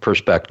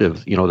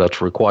perspective,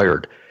 that's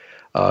required.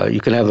 You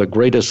can have the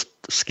greatest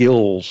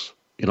skills,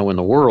 in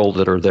the world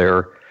that are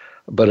there,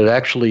 but it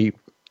actually,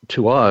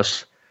 to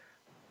us,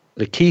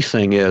 the key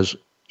thing is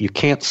you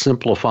can't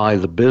simplify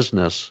the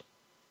business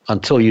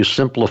until you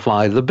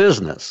simplify the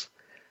business.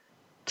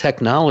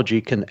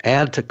 Technology can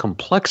add to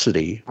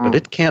complexity, but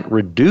it can't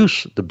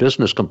reduce the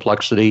business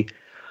complexity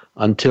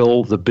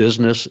until the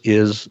business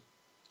is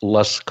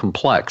less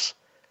complex.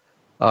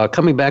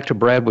 Coming back to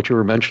Brad, what you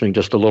were mentioning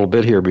just a little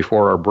bit here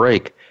before our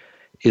break,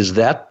 is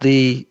that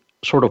the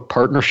sort of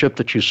partnership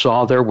that you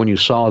saw there when you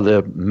saw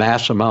the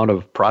mass amount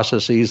of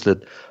processes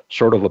that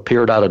sort of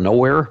appeared out of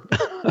nowhere?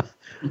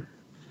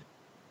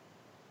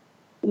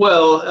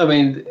 Well, I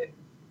mean,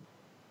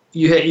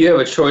 you have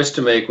a choice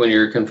to make when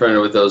you're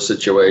confronted with those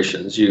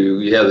situations.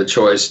 You have the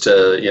choice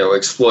to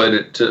exploit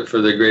it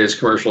for the greatest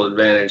commercial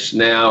advantage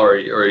now, or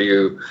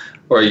you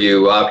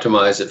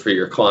optimize it for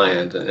your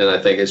client. And I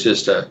think it's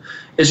just an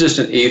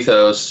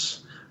ethos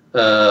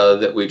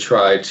that we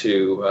try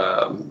to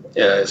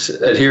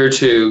adhere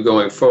to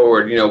going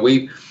forward.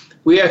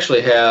 We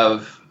actually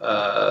have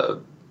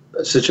a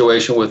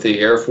situation with the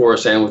Air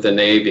Force and with the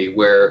Navy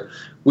where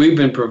we've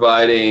been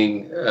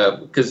providing,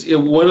 because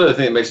one of the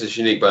things that makes us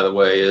unique, by the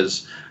way,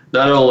 is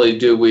not only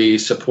do we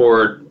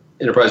support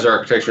enterprise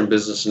architecture and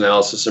business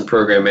analysis and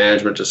program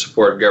management to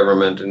support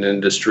government and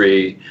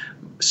industry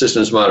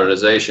systems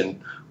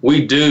modernization,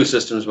 we do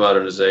systems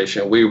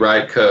modernization. We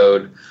write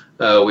code.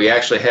 We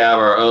actually have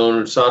our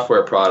own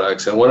software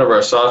products, and one of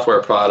our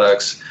software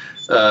products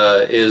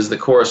is the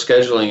core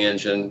scheduling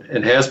engine,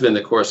 and has been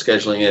the core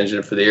scheduling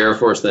engine for the Air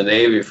Force and the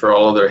Navy for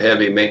all of their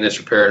heavy maintenance,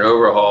 repair, and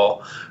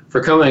overhaul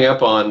for coming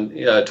up on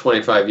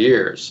 25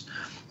 years,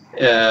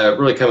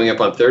 really coming up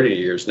on 30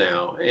 years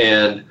now.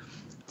 And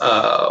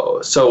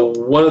so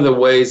one of the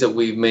ways that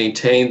we've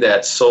maintained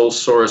that sole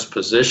source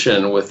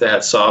position with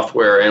that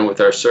software and with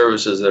our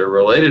services that are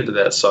related to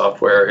that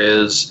software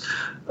is,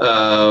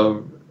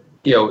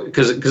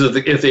 because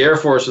if the Air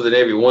Force or the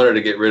Navy wanted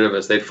to get rid of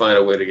us, they'd find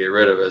a way to get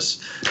rid of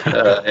us.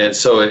 And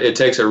so it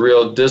takes a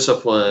real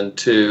discipline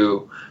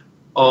to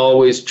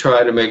always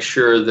try to make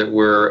sure that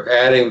we're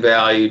adding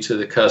value to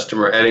the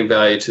customer, adding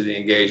value to the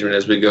engagement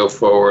as we go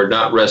forward,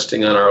 not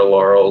resting on our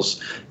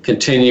laurels,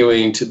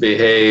 continuing to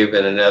behave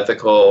in an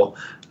ethical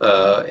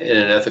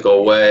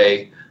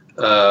way,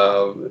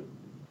 and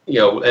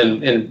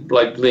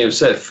like Liam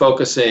said,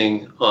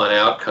 focusing on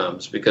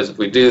outcomes, because if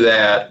we do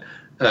that,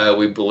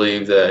 we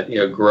believe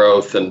that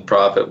growth and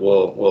profit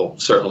will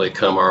certainly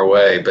come our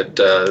way. But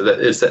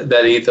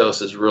that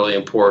ethos is really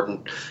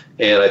important,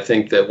 and I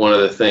think that one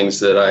of the things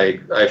that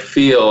I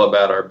feel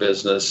about our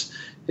business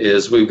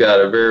is we've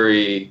got a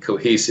very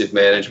cohesive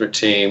management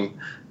team,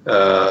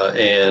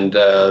 and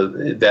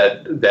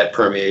that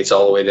permeates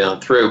all the way down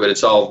through. But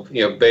it's all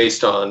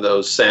based on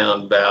those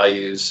sound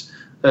values,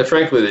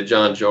 frankly, that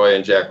John Joya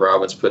and Jack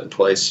Robbins put in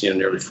place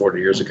nearly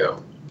 40 years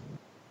ago.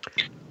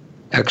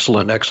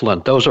 Excellent,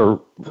 excellent. Those are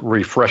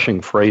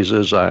refreshing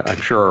phrases. I'm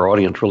sure our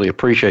audience really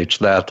appreciates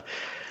that.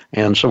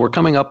 And so we're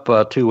coming up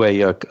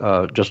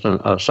to just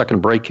a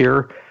second break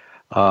here.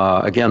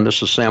 Again,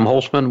 this is Sam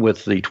Holtzman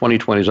with the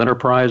 2020s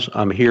Enterprise.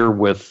 I'm here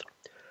with,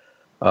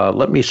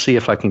 let me see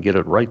if I can get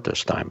it right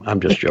this time. I'm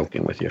just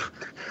joking with you.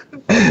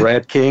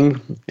 Brad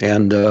King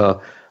and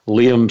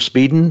Liam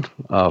Speeden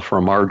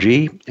from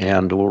RG,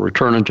 and we'll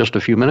return in just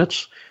a few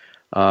minutes.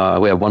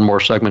 We have one more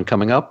segment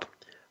coming up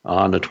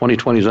on the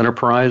 2020s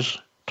Enterprise,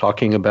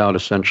 talking about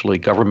essentially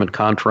government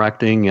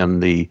contracting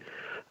and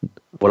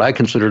what I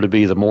consider to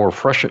be the more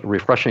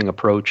refreshing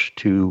approach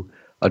to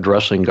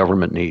addressing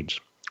government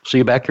needs. See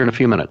you back here in a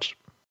few minutes.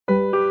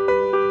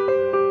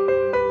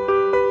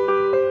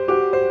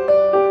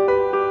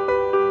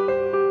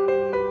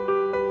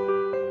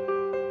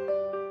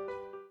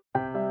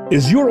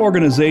 Is your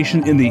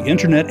organization in the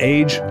internet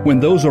age when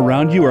those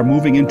around you are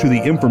moving into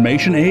the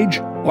information age?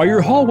 Are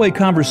your hallway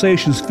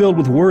conversations filled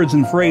with words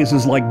and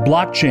phrases like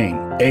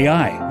blockchain,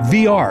 AI,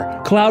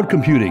 VR, cloud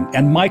computing,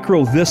 and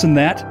micro this and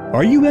that?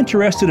 Are you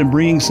interested in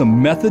bringing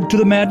some method to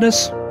the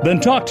madness? Then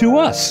talk to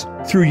us.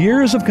 Through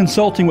years of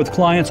consulting with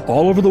clients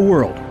all over the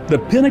world, the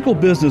Pinnacle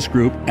Business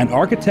Group and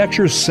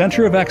Architecture's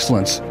Center of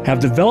Excellence have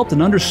developed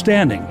an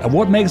understanding of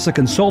what makes a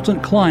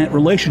consultant-client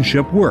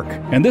relationship work.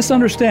 And this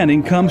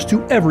understanding comes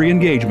to every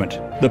engagement.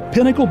 The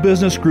Pinnacle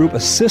Business Group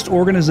assists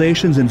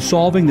organizations in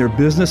solving their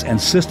business and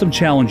system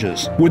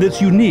challenges with its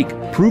unique,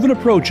 proven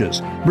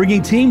approaches,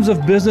 bringing teams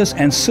of business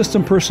and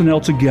system personnel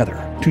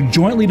together to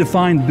jointly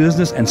define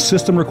business and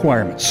system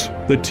requirements.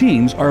 The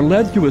teams are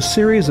led through a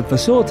series of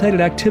facilitated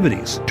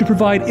activities to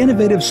provide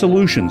innovative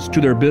solutions to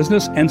their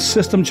business and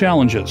system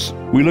challenges.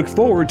 We look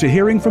forward to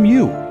hearing from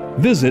you.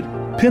 Visit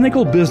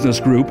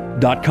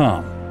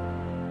pinnaclebusinessgroup.com.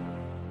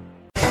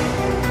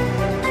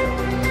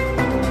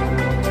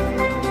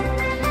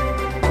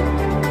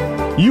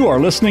 You are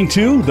listening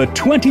to the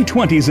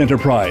 2020s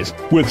Enterprise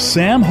with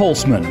Sam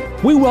Holtzman.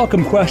 We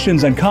welcome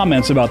questions and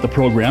comments about the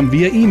program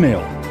via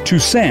email to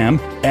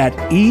sam@eacoe.org.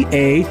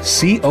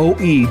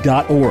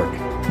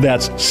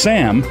 That's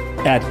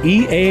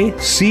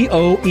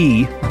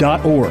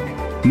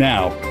sam@eacoe.org.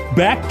 Now,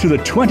 back to the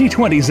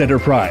 2020s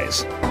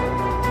Enterprise.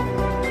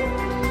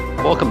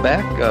 Welcome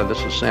back.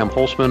 This is Sam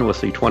Holtzman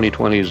with the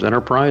 2020s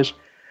Enterprise.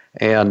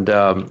 And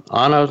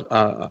on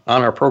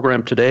our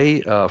program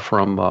today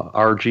from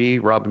RG,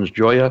 Robbins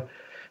Joya,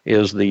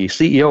 is the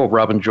CEO of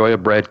Robbins Joya,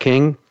 Brad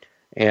King,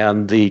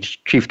 and the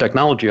Chief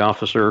Technology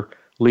Officer,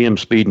 Liam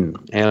Speeden.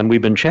 And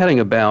we've been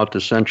chatting about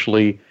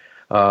essentially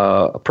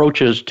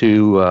approaches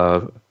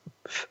to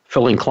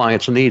filling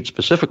clients' needs,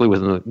 specifically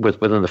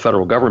within the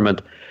federal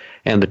government,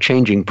 and the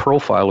changing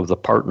profile of the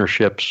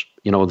partnerships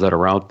that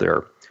are out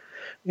there.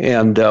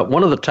 And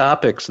one of the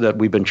topics that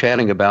we've been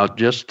chatting about,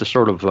 just to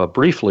sort of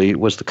briefly,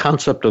 was the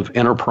concept of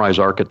enterprise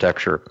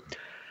architecture.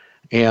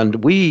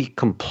 And we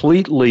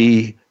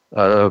completely,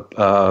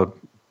 I'll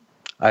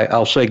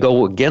say,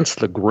 go against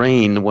the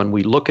grain when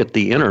we look at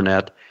the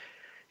internet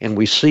and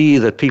we see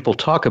that people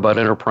talk about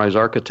enterprise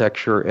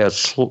architecture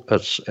as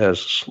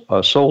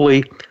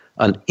solely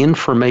an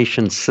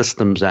information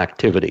systems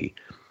activity.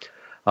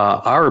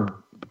 Our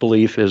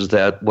belief is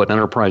that what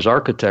enterprise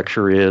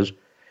architecture is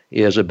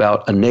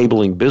about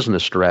enabling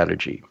business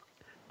strategy.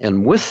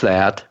 And with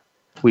that,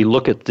 we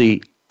look at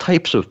the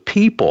types of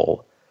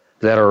people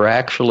that are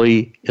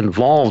actually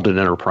involved in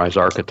enterprise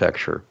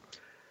architecture.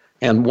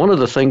 And one of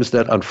the things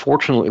that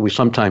unfortunately we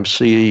sometimes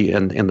see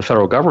in the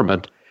federal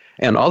government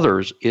and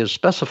others is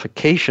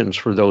specifications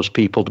for those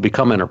people to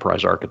become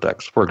enterprise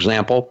architects. For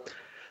example,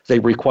 they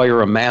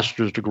require a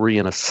master's degree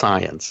in a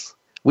science.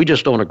 We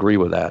just don't agree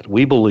with that.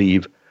 We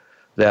believe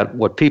that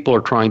what people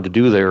are trying to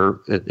do there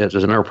as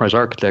an enterprise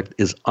architect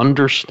is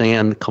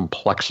understand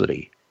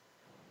complexity.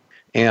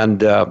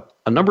 And a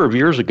number of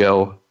years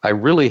ago, I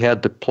really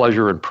had the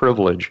pleasure and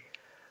privilege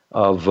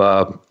of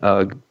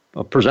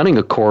presenting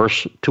a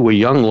course to a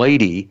young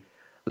lady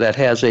that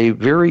has a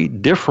very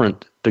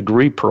different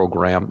degree,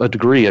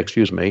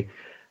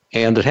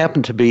 and it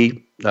happened to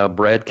be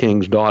Brad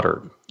King's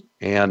daughter.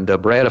 And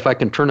Brad, if I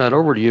can turn that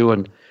over to you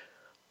and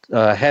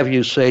have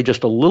you say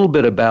just a little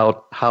bit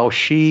about how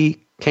she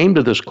came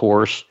to this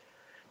course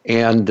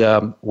and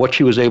what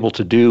she was able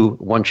to do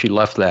once she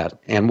left that,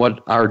 and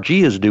what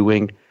RG is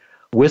doing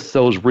with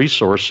those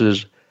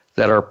resources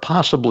that are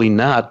possibly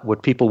not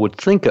what people would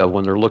think of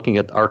when they're looking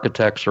at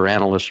architects or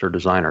analysts or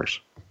designers.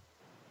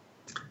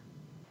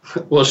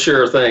 Well,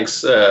 sure,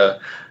 thanks.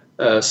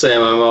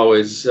 Sam, I'm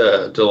always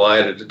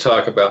delighted to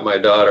talk about my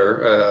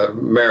daughter,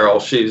 Meryl.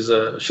 She's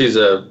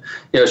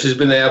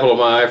been the apple of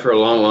my eye for a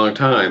long, long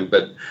time.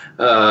 But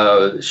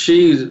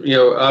she's,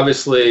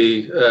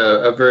 obviously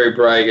a very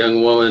bright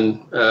young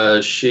woman.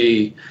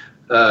 She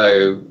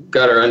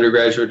got her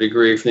undergraduate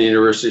degree from the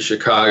University of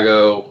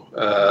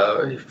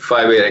Chicago,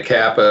 Phi Beta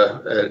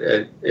Kappa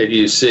at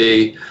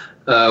UC.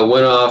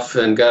 Went off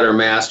and got her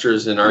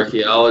master's in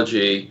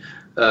archaeology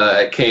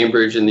at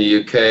Cambridge in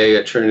the UK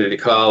at Trinity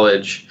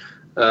College.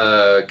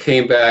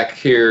 Came back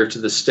here to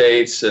the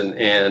States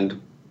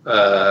and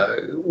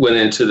went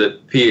into the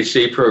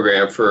PhD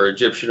program for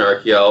Egyptian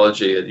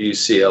archaeology at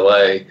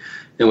UCLA,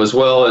 and was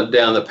well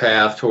down the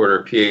path toward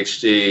her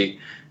PhD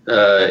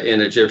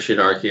in Egyptian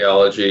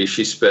archaeology.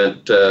 She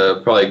spent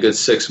probably a good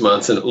 6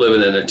 months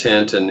living in a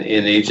tent in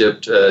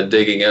Egypt,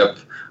 digging up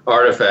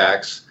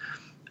artifacts.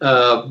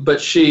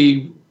 But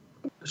she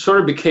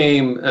sort of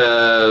became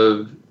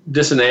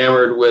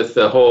disenamored with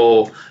the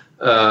whole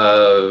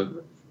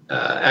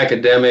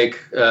academic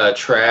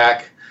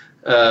track.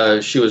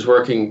 She was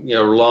working,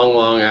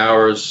 long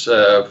hours,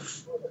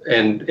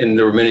 and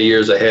there were many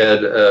years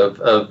ahead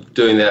of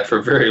doing that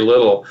for very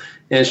little.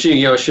 And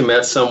she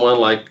met someone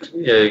like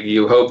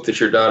you hope that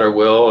your daughter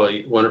will,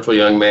 a wonderful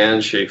young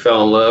man. She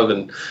fell in love,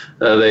 and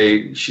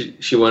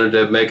she wanted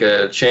to make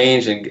a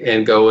change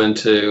and go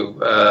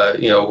into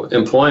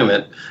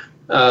employment.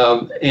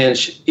 And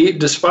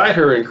despite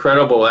her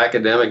incredible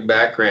academic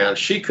background,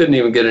 she couldn't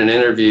even get an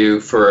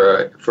interview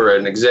for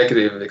an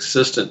executive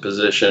assistant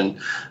position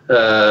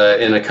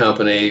in a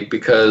company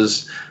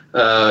because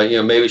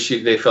maybe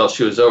they felt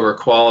she was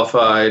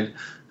overqualified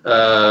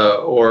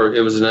or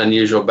it was an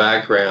unusual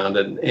background.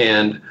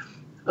 And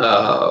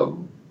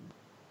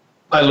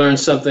I learned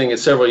something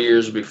several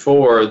years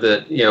before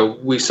that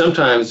we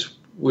sometimes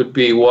would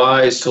be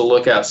wise to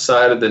look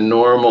outside of the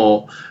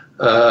normal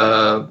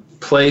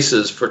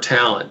places for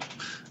talent.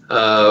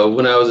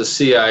 When I was a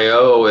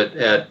CIO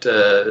at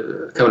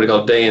a company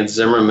called Day &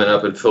 Zimmerman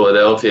up in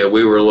Philadelphia,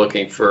 we were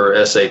looking for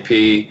SAP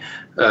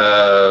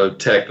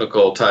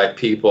technical type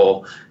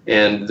people,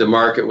 and the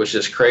market was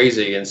just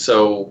crazy. And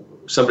so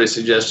somebody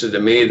suggested to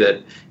me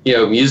that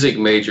music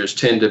majors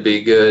tend to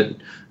be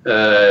good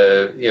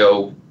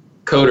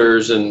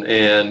coders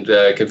and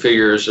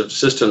configurers of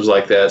systems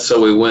like that. So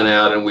we went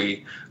out and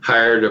we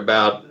hired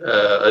about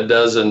a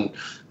dozen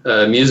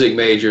music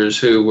majors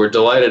who were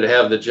delighted to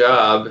have the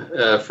job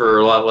for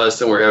a lot less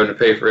than we're having to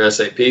pay for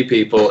SAP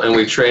people, and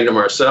we trained them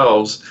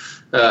ourselves,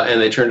 and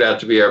they turned out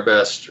to be our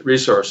best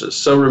resources.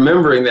 So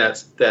remembering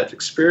that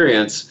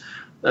experience,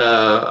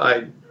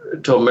 I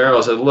told Meryl,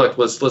 I said, look,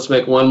 let's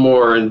make one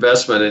more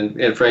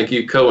investment, and Frank,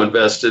 you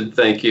co-invested,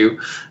 thank you,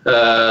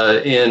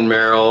 in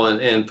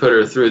Meryl and put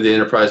her through the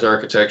enterprise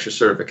architecture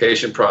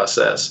certification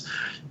process.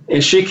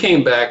 And she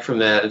came back from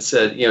that and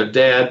said,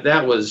 Dad,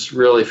 that was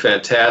really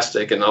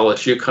fantastic. And I'll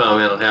let you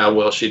comment on how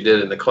well she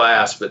did in the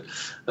class. But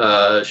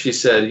she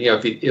said,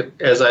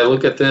 if as I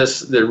look at this,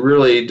 there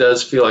really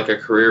does feel like a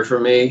career for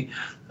me.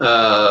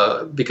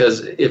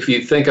 Because if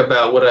you think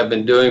about what I've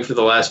been doing for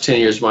the last 10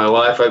 years of my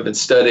life, I've been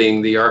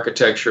studying the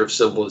architecture of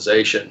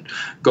civilization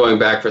going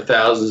back for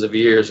thousands of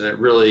years. And it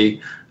really,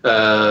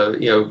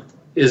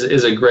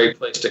 is a great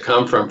place to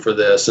come from for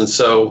this. And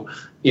so,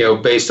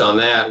 based on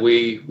that,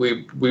 we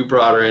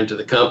brought her into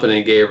the company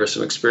and gave her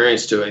some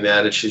experience doing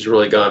that, and she's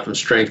really gone from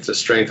strength to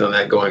strength on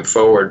that going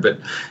forward. But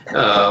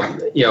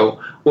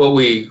what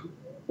we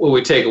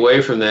take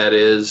away from that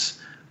is,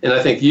 and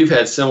I think you've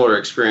had similar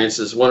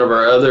experiences. One of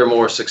our other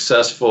more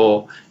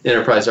successful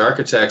enterprise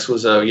architects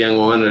was a young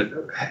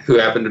woman who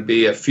happened to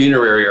be a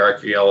funerary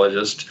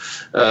archaeologist.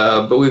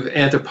 But we've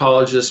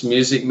anthropologists,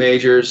 music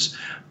majors.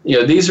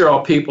 These are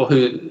all people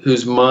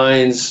whose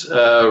minds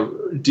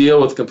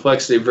deal with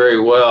complexity very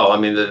well. I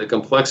mean, the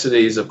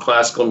complexities of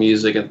classical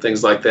music and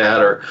things like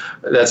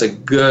that's a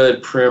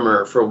good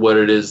primer for what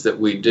it is that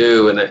we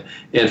do.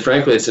 And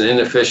frankly, it's an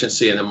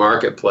inefficiency in the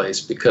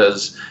marketplace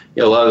because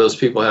a lot of those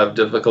people have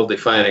difficulty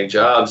finding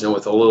jobs, and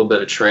with a little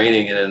bit of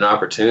training and an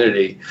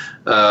opportunity,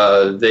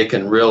 they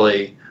can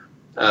really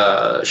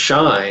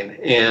shine.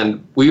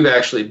 And we've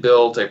actually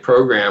built a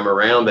program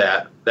around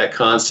that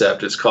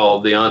concept. It's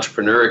called the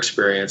Entrepreneur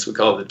Experience. We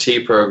call it the T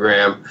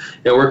program.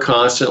 And we're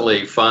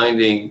constantly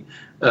finding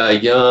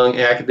young,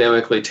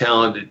 academically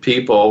talented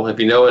people. If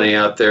you know any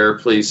out there,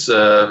 please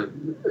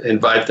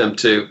invite them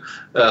to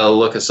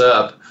look us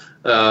up.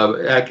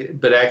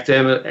 But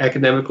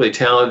academically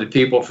talented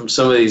people from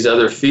some of these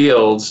other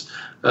fields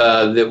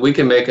that we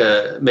can make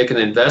an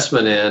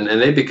investment in, and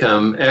they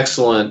become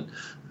excellent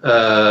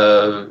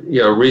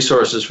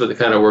resources for the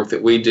kind of work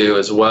that we do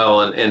as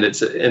well, and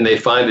they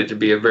find it to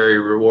be a very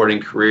rewarding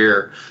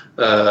career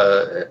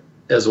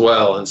as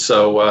well. And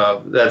so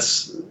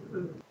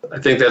I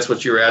think that's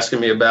what you were asking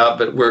me about.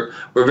 But we're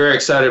very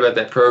excited about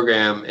that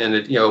program, and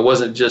it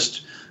wasn't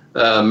just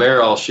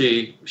Meryl.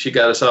 She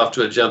got us off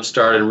to a jump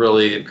start and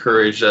really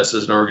encouraged us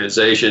as an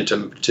organization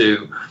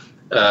to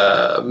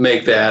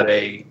make that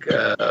a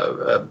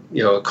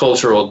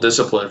cultural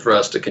discipline for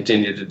us to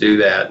continue to do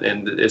that,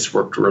 and it's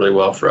worked really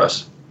well for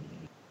us.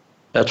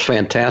 That's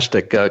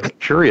fantastic.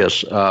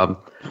 Curious,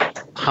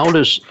 how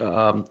does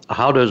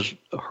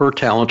her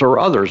talent, or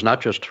others,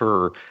 not just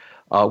her,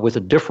 with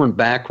a different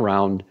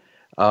background,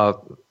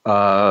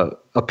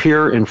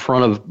 appear in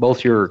front of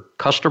both your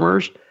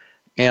customers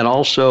and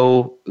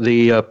also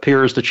the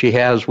peers that she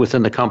has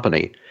within the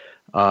company?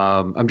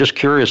 I'm just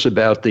curious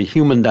about the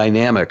human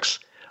dynamics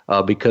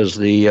because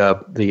the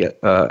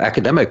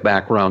academic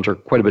backgrounds are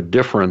quite a bit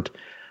different.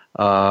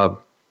 I'm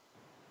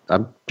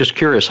just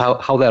curious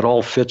how that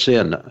all fits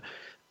in.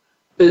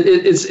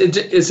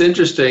 It's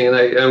interesting, and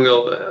I'm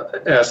going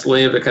to ask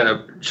Liam to kind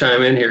of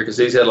chime in here because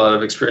he's had a lot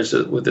of experience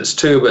with this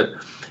too. But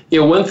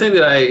one thing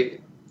that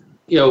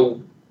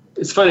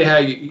it's funny how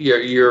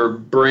your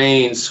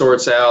brain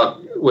sorts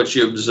out what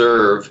you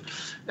observe,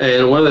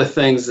 and one of the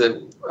things that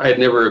I had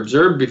never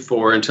observed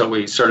before until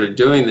we started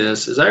doing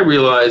this is I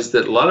realized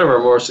that a lot of our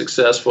more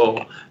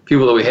successful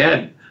people that we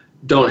had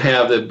don't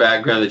have the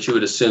background that you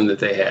would assume that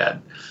they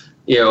had.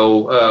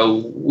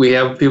 We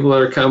have people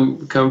that are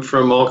come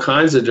from all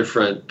kinds of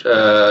different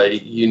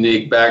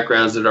unique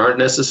backgrounds that aren't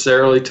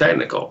necessarily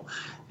technical,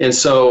 and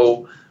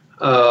so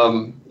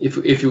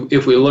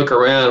if we look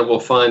around, we'll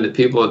find that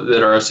people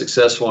that are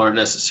successful aren't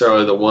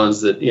necessarily the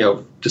ones that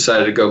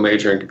decided to go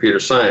major in computer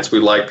science. We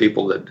like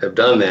people that have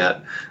done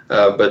that,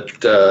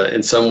 but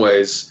in some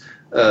ways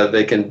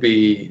they can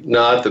be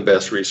not the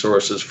best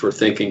resources for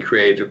thinking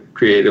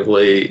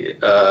creatively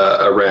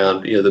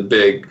around the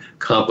big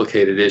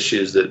complicated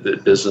issues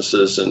that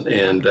businesses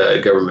and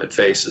government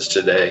faces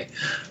today.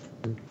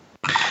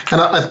 And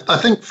I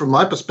think from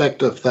my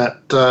perspective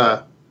that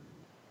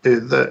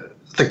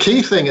the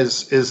key thing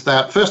is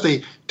that,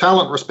 firstly,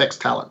 talent respects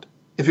talent.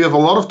 If you have a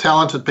lot of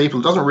talented people,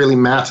 it doesn't really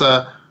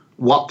matter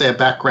what their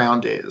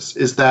background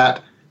is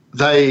that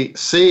they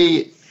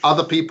see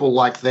other people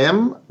like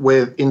them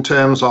in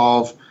terms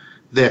of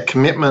their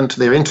commitment,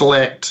 their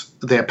intellect,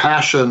 their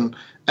passion,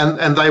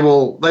 and they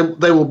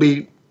won't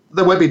be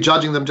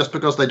judging them just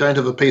because they don't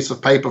have a piece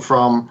of paper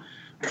from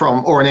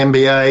or an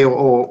MBA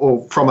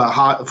or from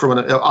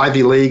an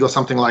Ivy League or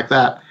something like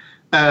that.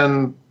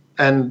 And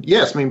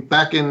yes, I mean,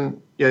 back in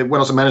when I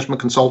was a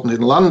management consultant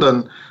in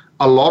London,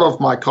 a lot of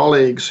my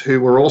colleagues who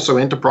were also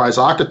enterprise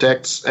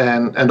architects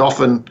and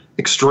often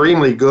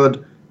extremely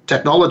good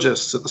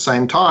technologists at the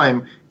same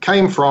time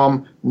came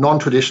from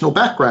non-traditional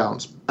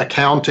backgrounds: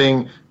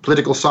 accounting,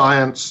 political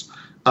science,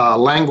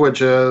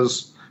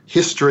 languages,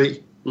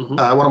 history. Mm-hmm.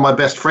 One of my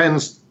best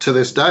friends to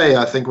this day,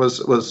 I think,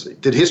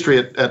 did history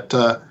at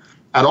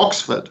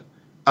Oxford,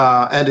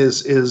 and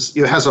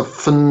has a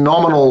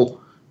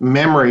phenomenal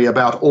memory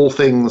about all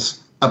things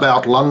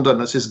about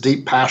London. It's his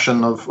deep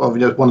passion of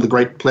one of the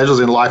great pleasures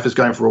in life is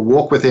going for a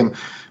walk with him.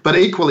 But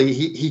equally,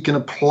 he can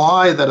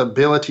apply that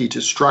ability to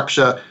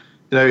structure.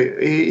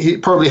 He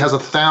probably has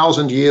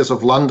 1,000 years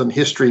of London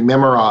history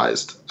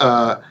memorized,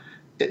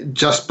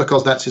 just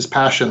because that's his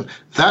passion.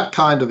 That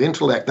kind of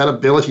intellect, that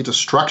ability to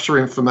structure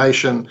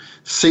information,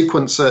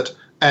 sequence it,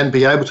 and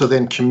be able to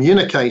then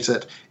communicate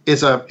it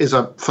is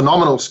a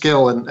phenomenal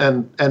skill,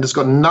 and it's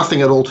got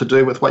nothing at all to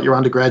do with what your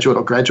undergraduate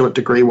or graduate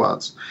degree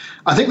was.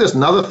 I think there's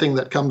another thing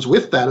that comes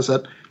with that is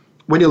that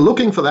when you're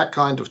looking for that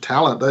kind of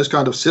talent, those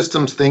kind of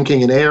systems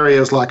thinking in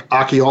areas like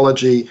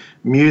archaeology,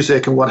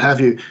 music, and what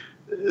have you,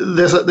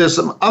 there's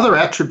some other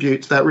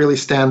attributes that really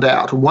stand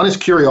out. One is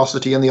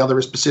curiosity, and the other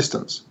is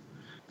persistence.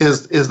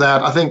 Is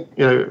that I think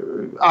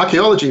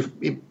archaeology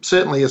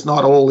certainly is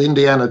not all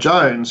Indiana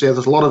Jones. There's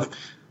a lot of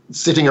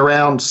sitting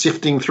around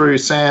sifting through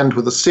sand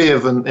with a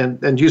sieve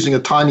and using a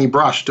tiny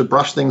brush to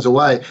brush things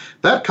away.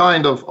 That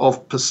kind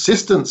of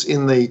persistence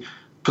in the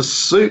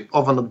pursuit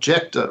of an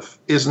objective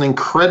is an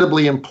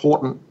incredibly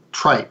important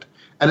trait,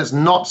 and it's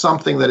not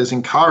something that is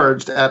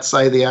encouraged at,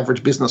 say, the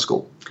average business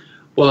school.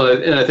 Well,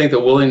 and I think the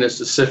willingness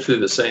to sift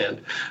through the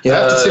sand. You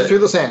have to sift through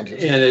the sand.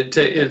 And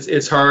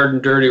it's hard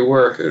and dirty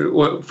work.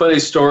 Funny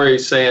story,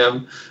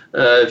 Sam,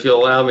 if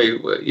you'll allow me.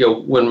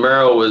 When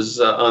Meryl was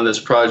on this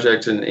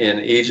project in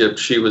Egypt,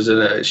 she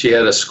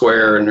had a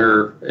square in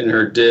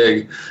her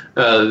dig,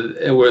 and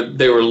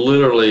they were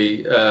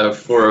literally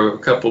for a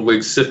couple of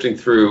weeks sifting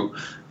through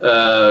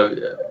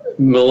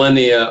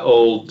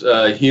millennia-old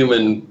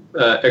human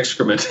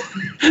excrement,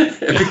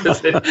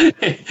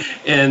 they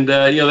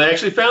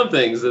actually found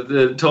things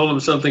that told them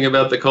something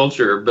about the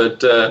culture.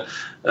 But the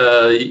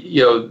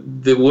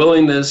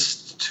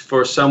willingness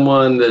for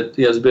someone that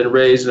has been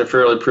raised in a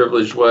fairly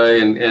privileged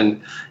way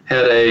and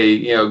had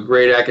a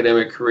great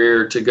academic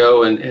career to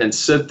go and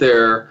sit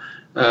there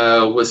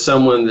with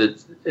someone that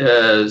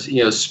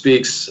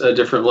speaks a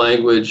different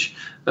language,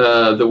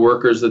 the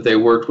workers that they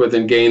worked with,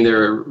 and gain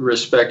their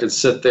respect and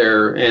sit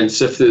there and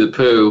sift through the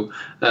poo.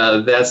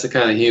 That's the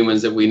kind of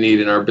humans that we need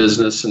in our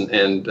business,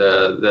 and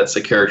that's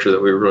a character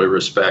that we really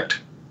respect.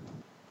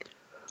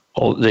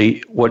 Well,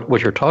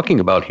 what you're talking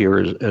about here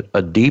is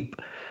a deep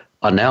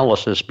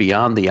analysis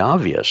beyond the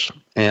obvious,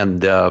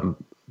 and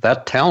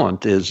that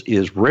talent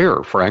is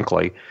rare,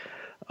 frankly.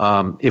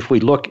 If we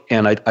look,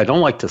 and I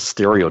don't like to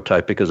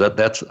stereotype because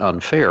that's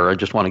unfair. I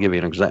just want to give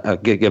you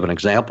give an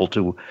example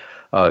to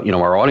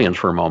our audience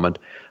for a moment.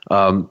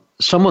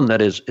 someone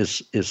that is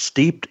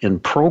steeped in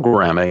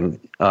programming,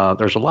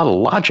 there's a lot of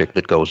logic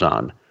that goes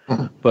on.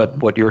 Mm-hmm. But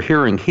what you're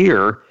hearing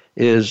here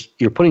is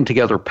you're putting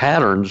together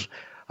patterns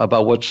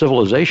about what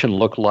civilization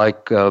looked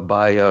like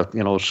by a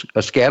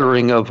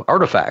scattering of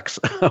artifacts,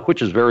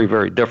 which is very,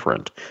 very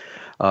different.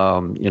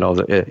 As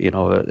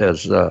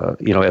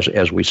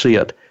we see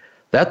it,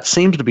 that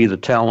seems to be the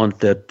talent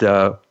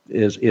that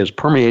is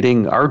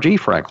permeating RG,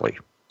 frankly.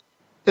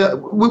 Yeah,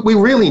 we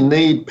really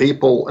need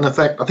people, and in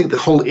fact, I think the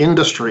whole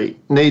industry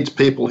needs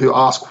people who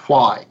ask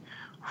why.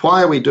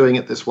 Why are we doing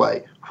it this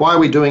way? Why are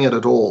we doing it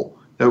at all?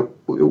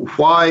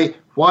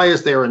 Why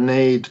is there a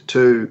need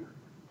to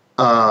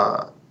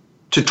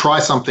try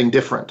something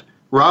different,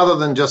 rather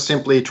than just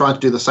simply trying to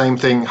do the same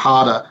thing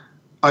harder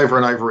over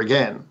and over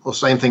again, or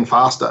same thing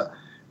faster?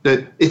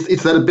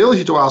 It's that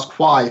ability to ask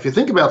why. If you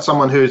think about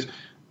someone who's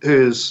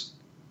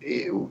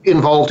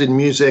involved in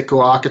music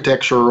or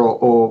architecture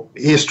or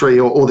history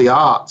or the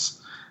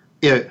arts,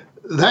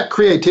 that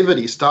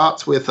creativity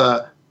starts with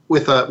a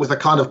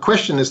kind of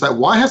question: is that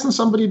why hasn't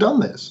somebody done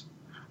this?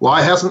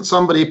 Why hasn't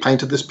somebody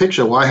painted this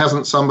picture? Why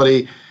hasn't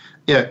somebody?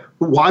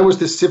 Why was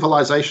this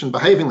civilization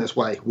behaving this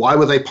way? Why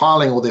were they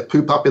piling all their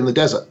poop up in the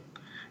desert?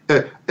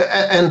 And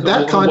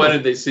that kind why of,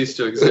 did they cease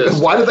to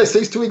exist? Why did they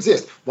cease to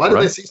exist? Why did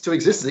they cease to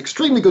exist? It's an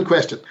extremely good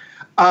question.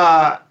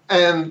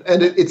 And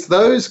it's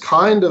those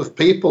kind of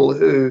people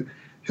who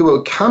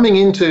are coming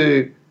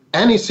into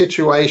any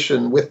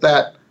situation with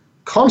that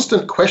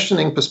constant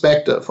questioning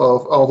perspective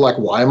of like,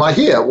 why am I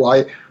here?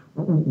 Why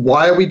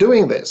are we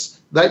doing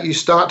this? That you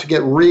start to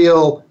get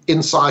real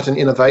insight and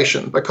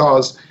innovation,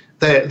 because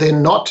they're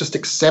not just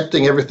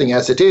accepting everything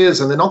as it is,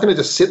 and they're not going to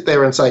just sit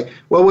there and say,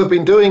 well, we've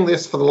been doing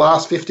this for the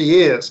last 50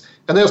 years.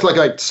 And there's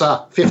like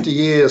 50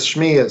 years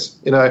schmears,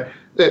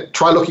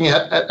 try looking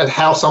at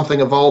how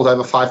something evolved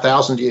over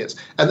 5,000 years.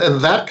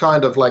 And that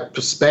kind of like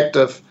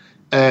perspective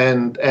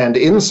and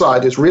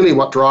insight is really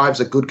what drives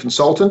a good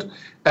consultant,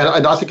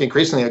 and I think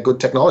increasingly a good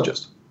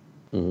technologist.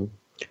 Mm-hmm.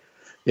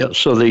 Yeah,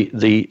 so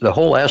the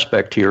whole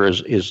aspect here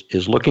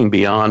is looking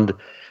beyond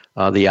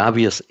the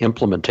obvious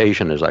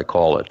implementation, as I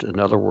call it. In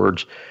other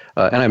words,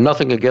 and I have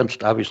nothing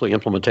against, obviously,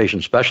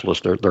 implementation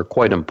specialists. They're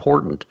quite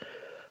important.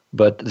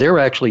 But they're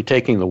actually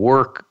taking the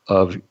work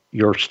of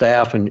your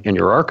staff and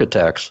your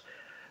architects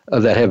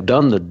that have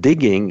done the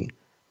digging,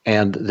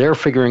 and they're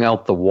figuring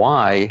out the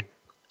why,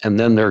 and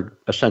then they're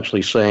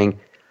essentially saying,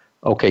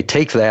 okay,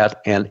 take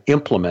that and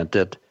implement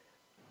it.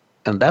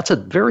 And that's a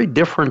very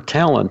different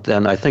talent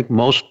than I think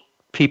most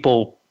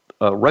people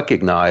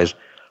recognize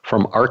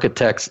from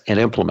architects and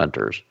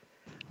implementers.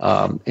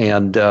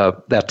 And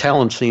that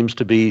talent seems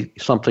to be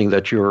something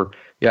that you're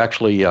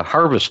actually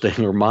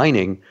harvesting or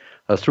mining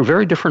through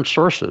very different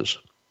sources.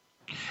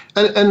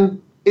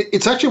 And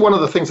it's actually one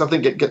of the things I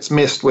think it gets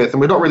missed with,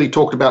 and we've not really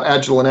talked about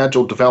Agile and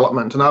Agile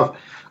development. And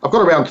I've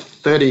got around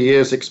 30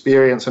 years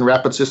experience in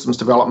rapid systems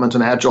development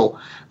and Agile.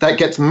 That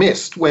gets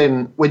missed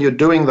when you're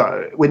doing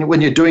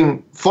when you're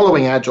doing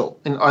following Agile,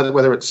 in either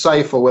whether it's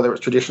SAFe or whether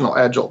it's traditional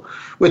Agile,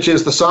 which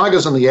is the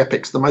sagas and the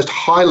epics, the most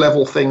high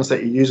level things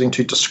that you're using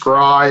to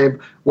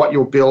describe what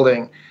you're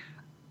building,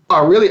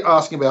 are really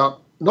asking about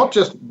not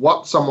just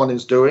what someone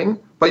is doing,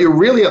 but you're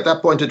really at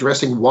that point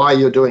addressing why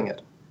you're doing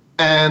it.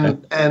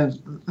 And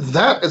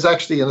that is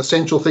actually an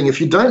essential thing. If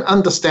you don't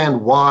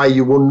understand why,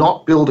 you will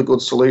not build a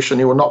good solution.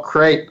 You will not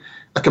create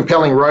a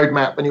compelling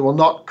roadmap, and you will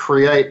not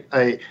create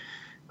the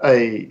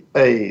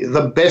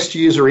best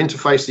user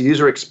interface, the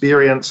user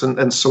experience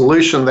and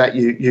solution that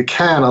you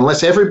can,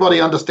 unless everybody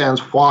understands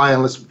why,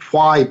 unless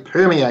why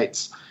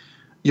permeates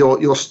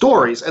your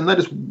stories. And that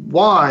is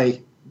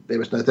why,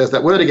 there's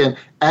that word again,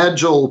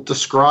 Agile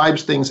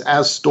describes things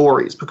as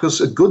stories, because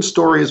a good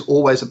story is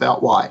always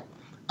about why.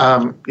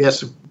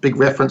 Yes, big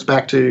reference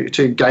back to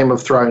Game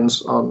of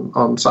Thrones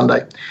on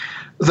Sunday.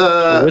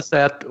 With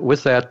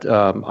that,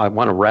 I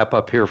want to wrap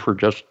up here for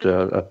just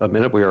a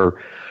minute. We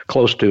are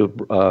close to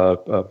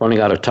running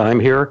out of time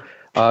here.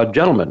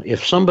 Gentlemen,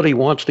 if somebody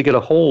wants to get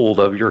a hold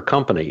of your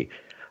company,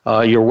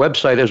 your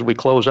website as we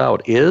close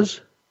out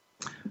is?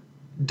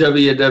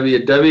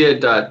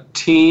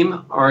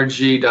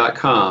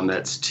 www.teamrg.com.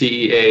 That's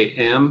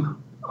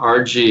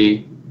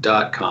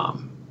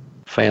TEAMRG.com.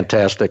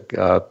 Fantastic.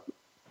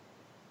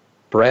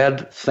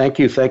 Brad, thank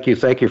you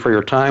for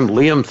your time.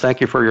 Liam, thank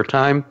you for your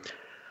time.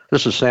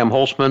 This is Sam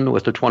Holzman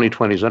with the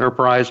 2020s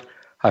Enterprise.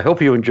 I hope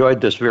you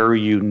enjoyed this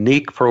very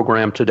unique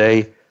program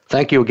today.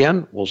 Thank you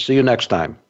again. We'll see you next time.